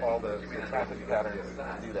set up all the traffic patterns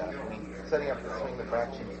to do that. I mean, setting up the swing the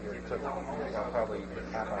fractions here took probably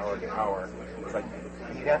half hour to an hour. It's like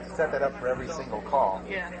you have to set that up for every single call.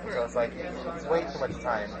 Yeah. So it's like it's way too much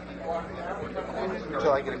time.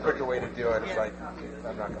 Until I get a quicker way to do it, it's like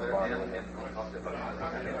I'm not going to bother with it.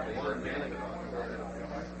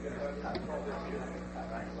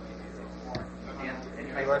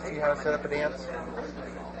 You want to see how to set up a dance?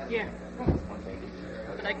 Yeah.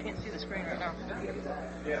 But I can't see the screen right now.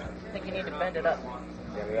 I think you need to bend it up.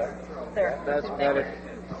 Bend it up? There. That's better.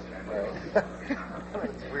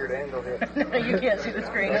 It's a weird angle here. You can't see the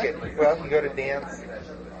screen. Okay. Well, you go to dance.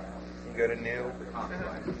 You go to new.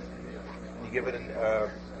 You give it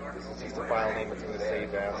this is just a file name it's going to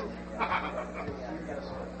save as.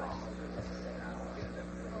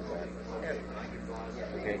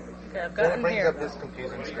 Okay. Yeah, I've got Then it it brings here. up this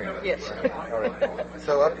confusing screen. Yes. All right.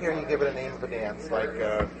 So up here you give it a name of a dance, like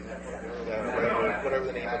whatever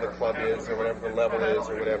the name of the club is, or whatever the level is,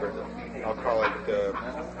 or whatever. I'll call it.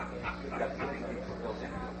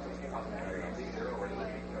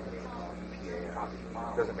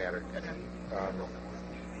 Doesn't matter.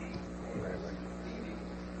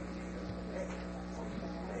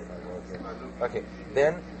 Okay.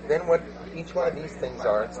 Then what each one of these things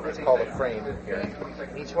are, it's called a frame here.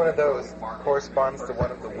 Each one of those corresponds to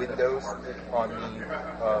one of the windows on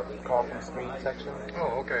the call from screen section.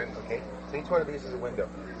 Oh, okay. Okay. So each one of these is a window.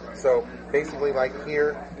 So basically, like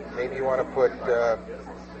here, maybe you want to put.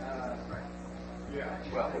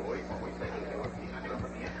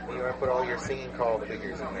 You want to put all your singing call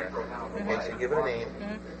figures in there. Okay, so give it a name,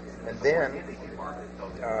 and then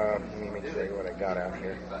let me make sure what I got out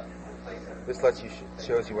here. This lets you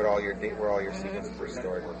shows you what all your where all your sequences are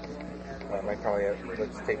stored. I probably have,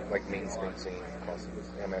 let's take like mainstream singing calls,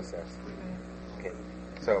 MSS. Okay,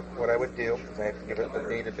 so what I would do is I have to give it the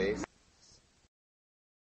database.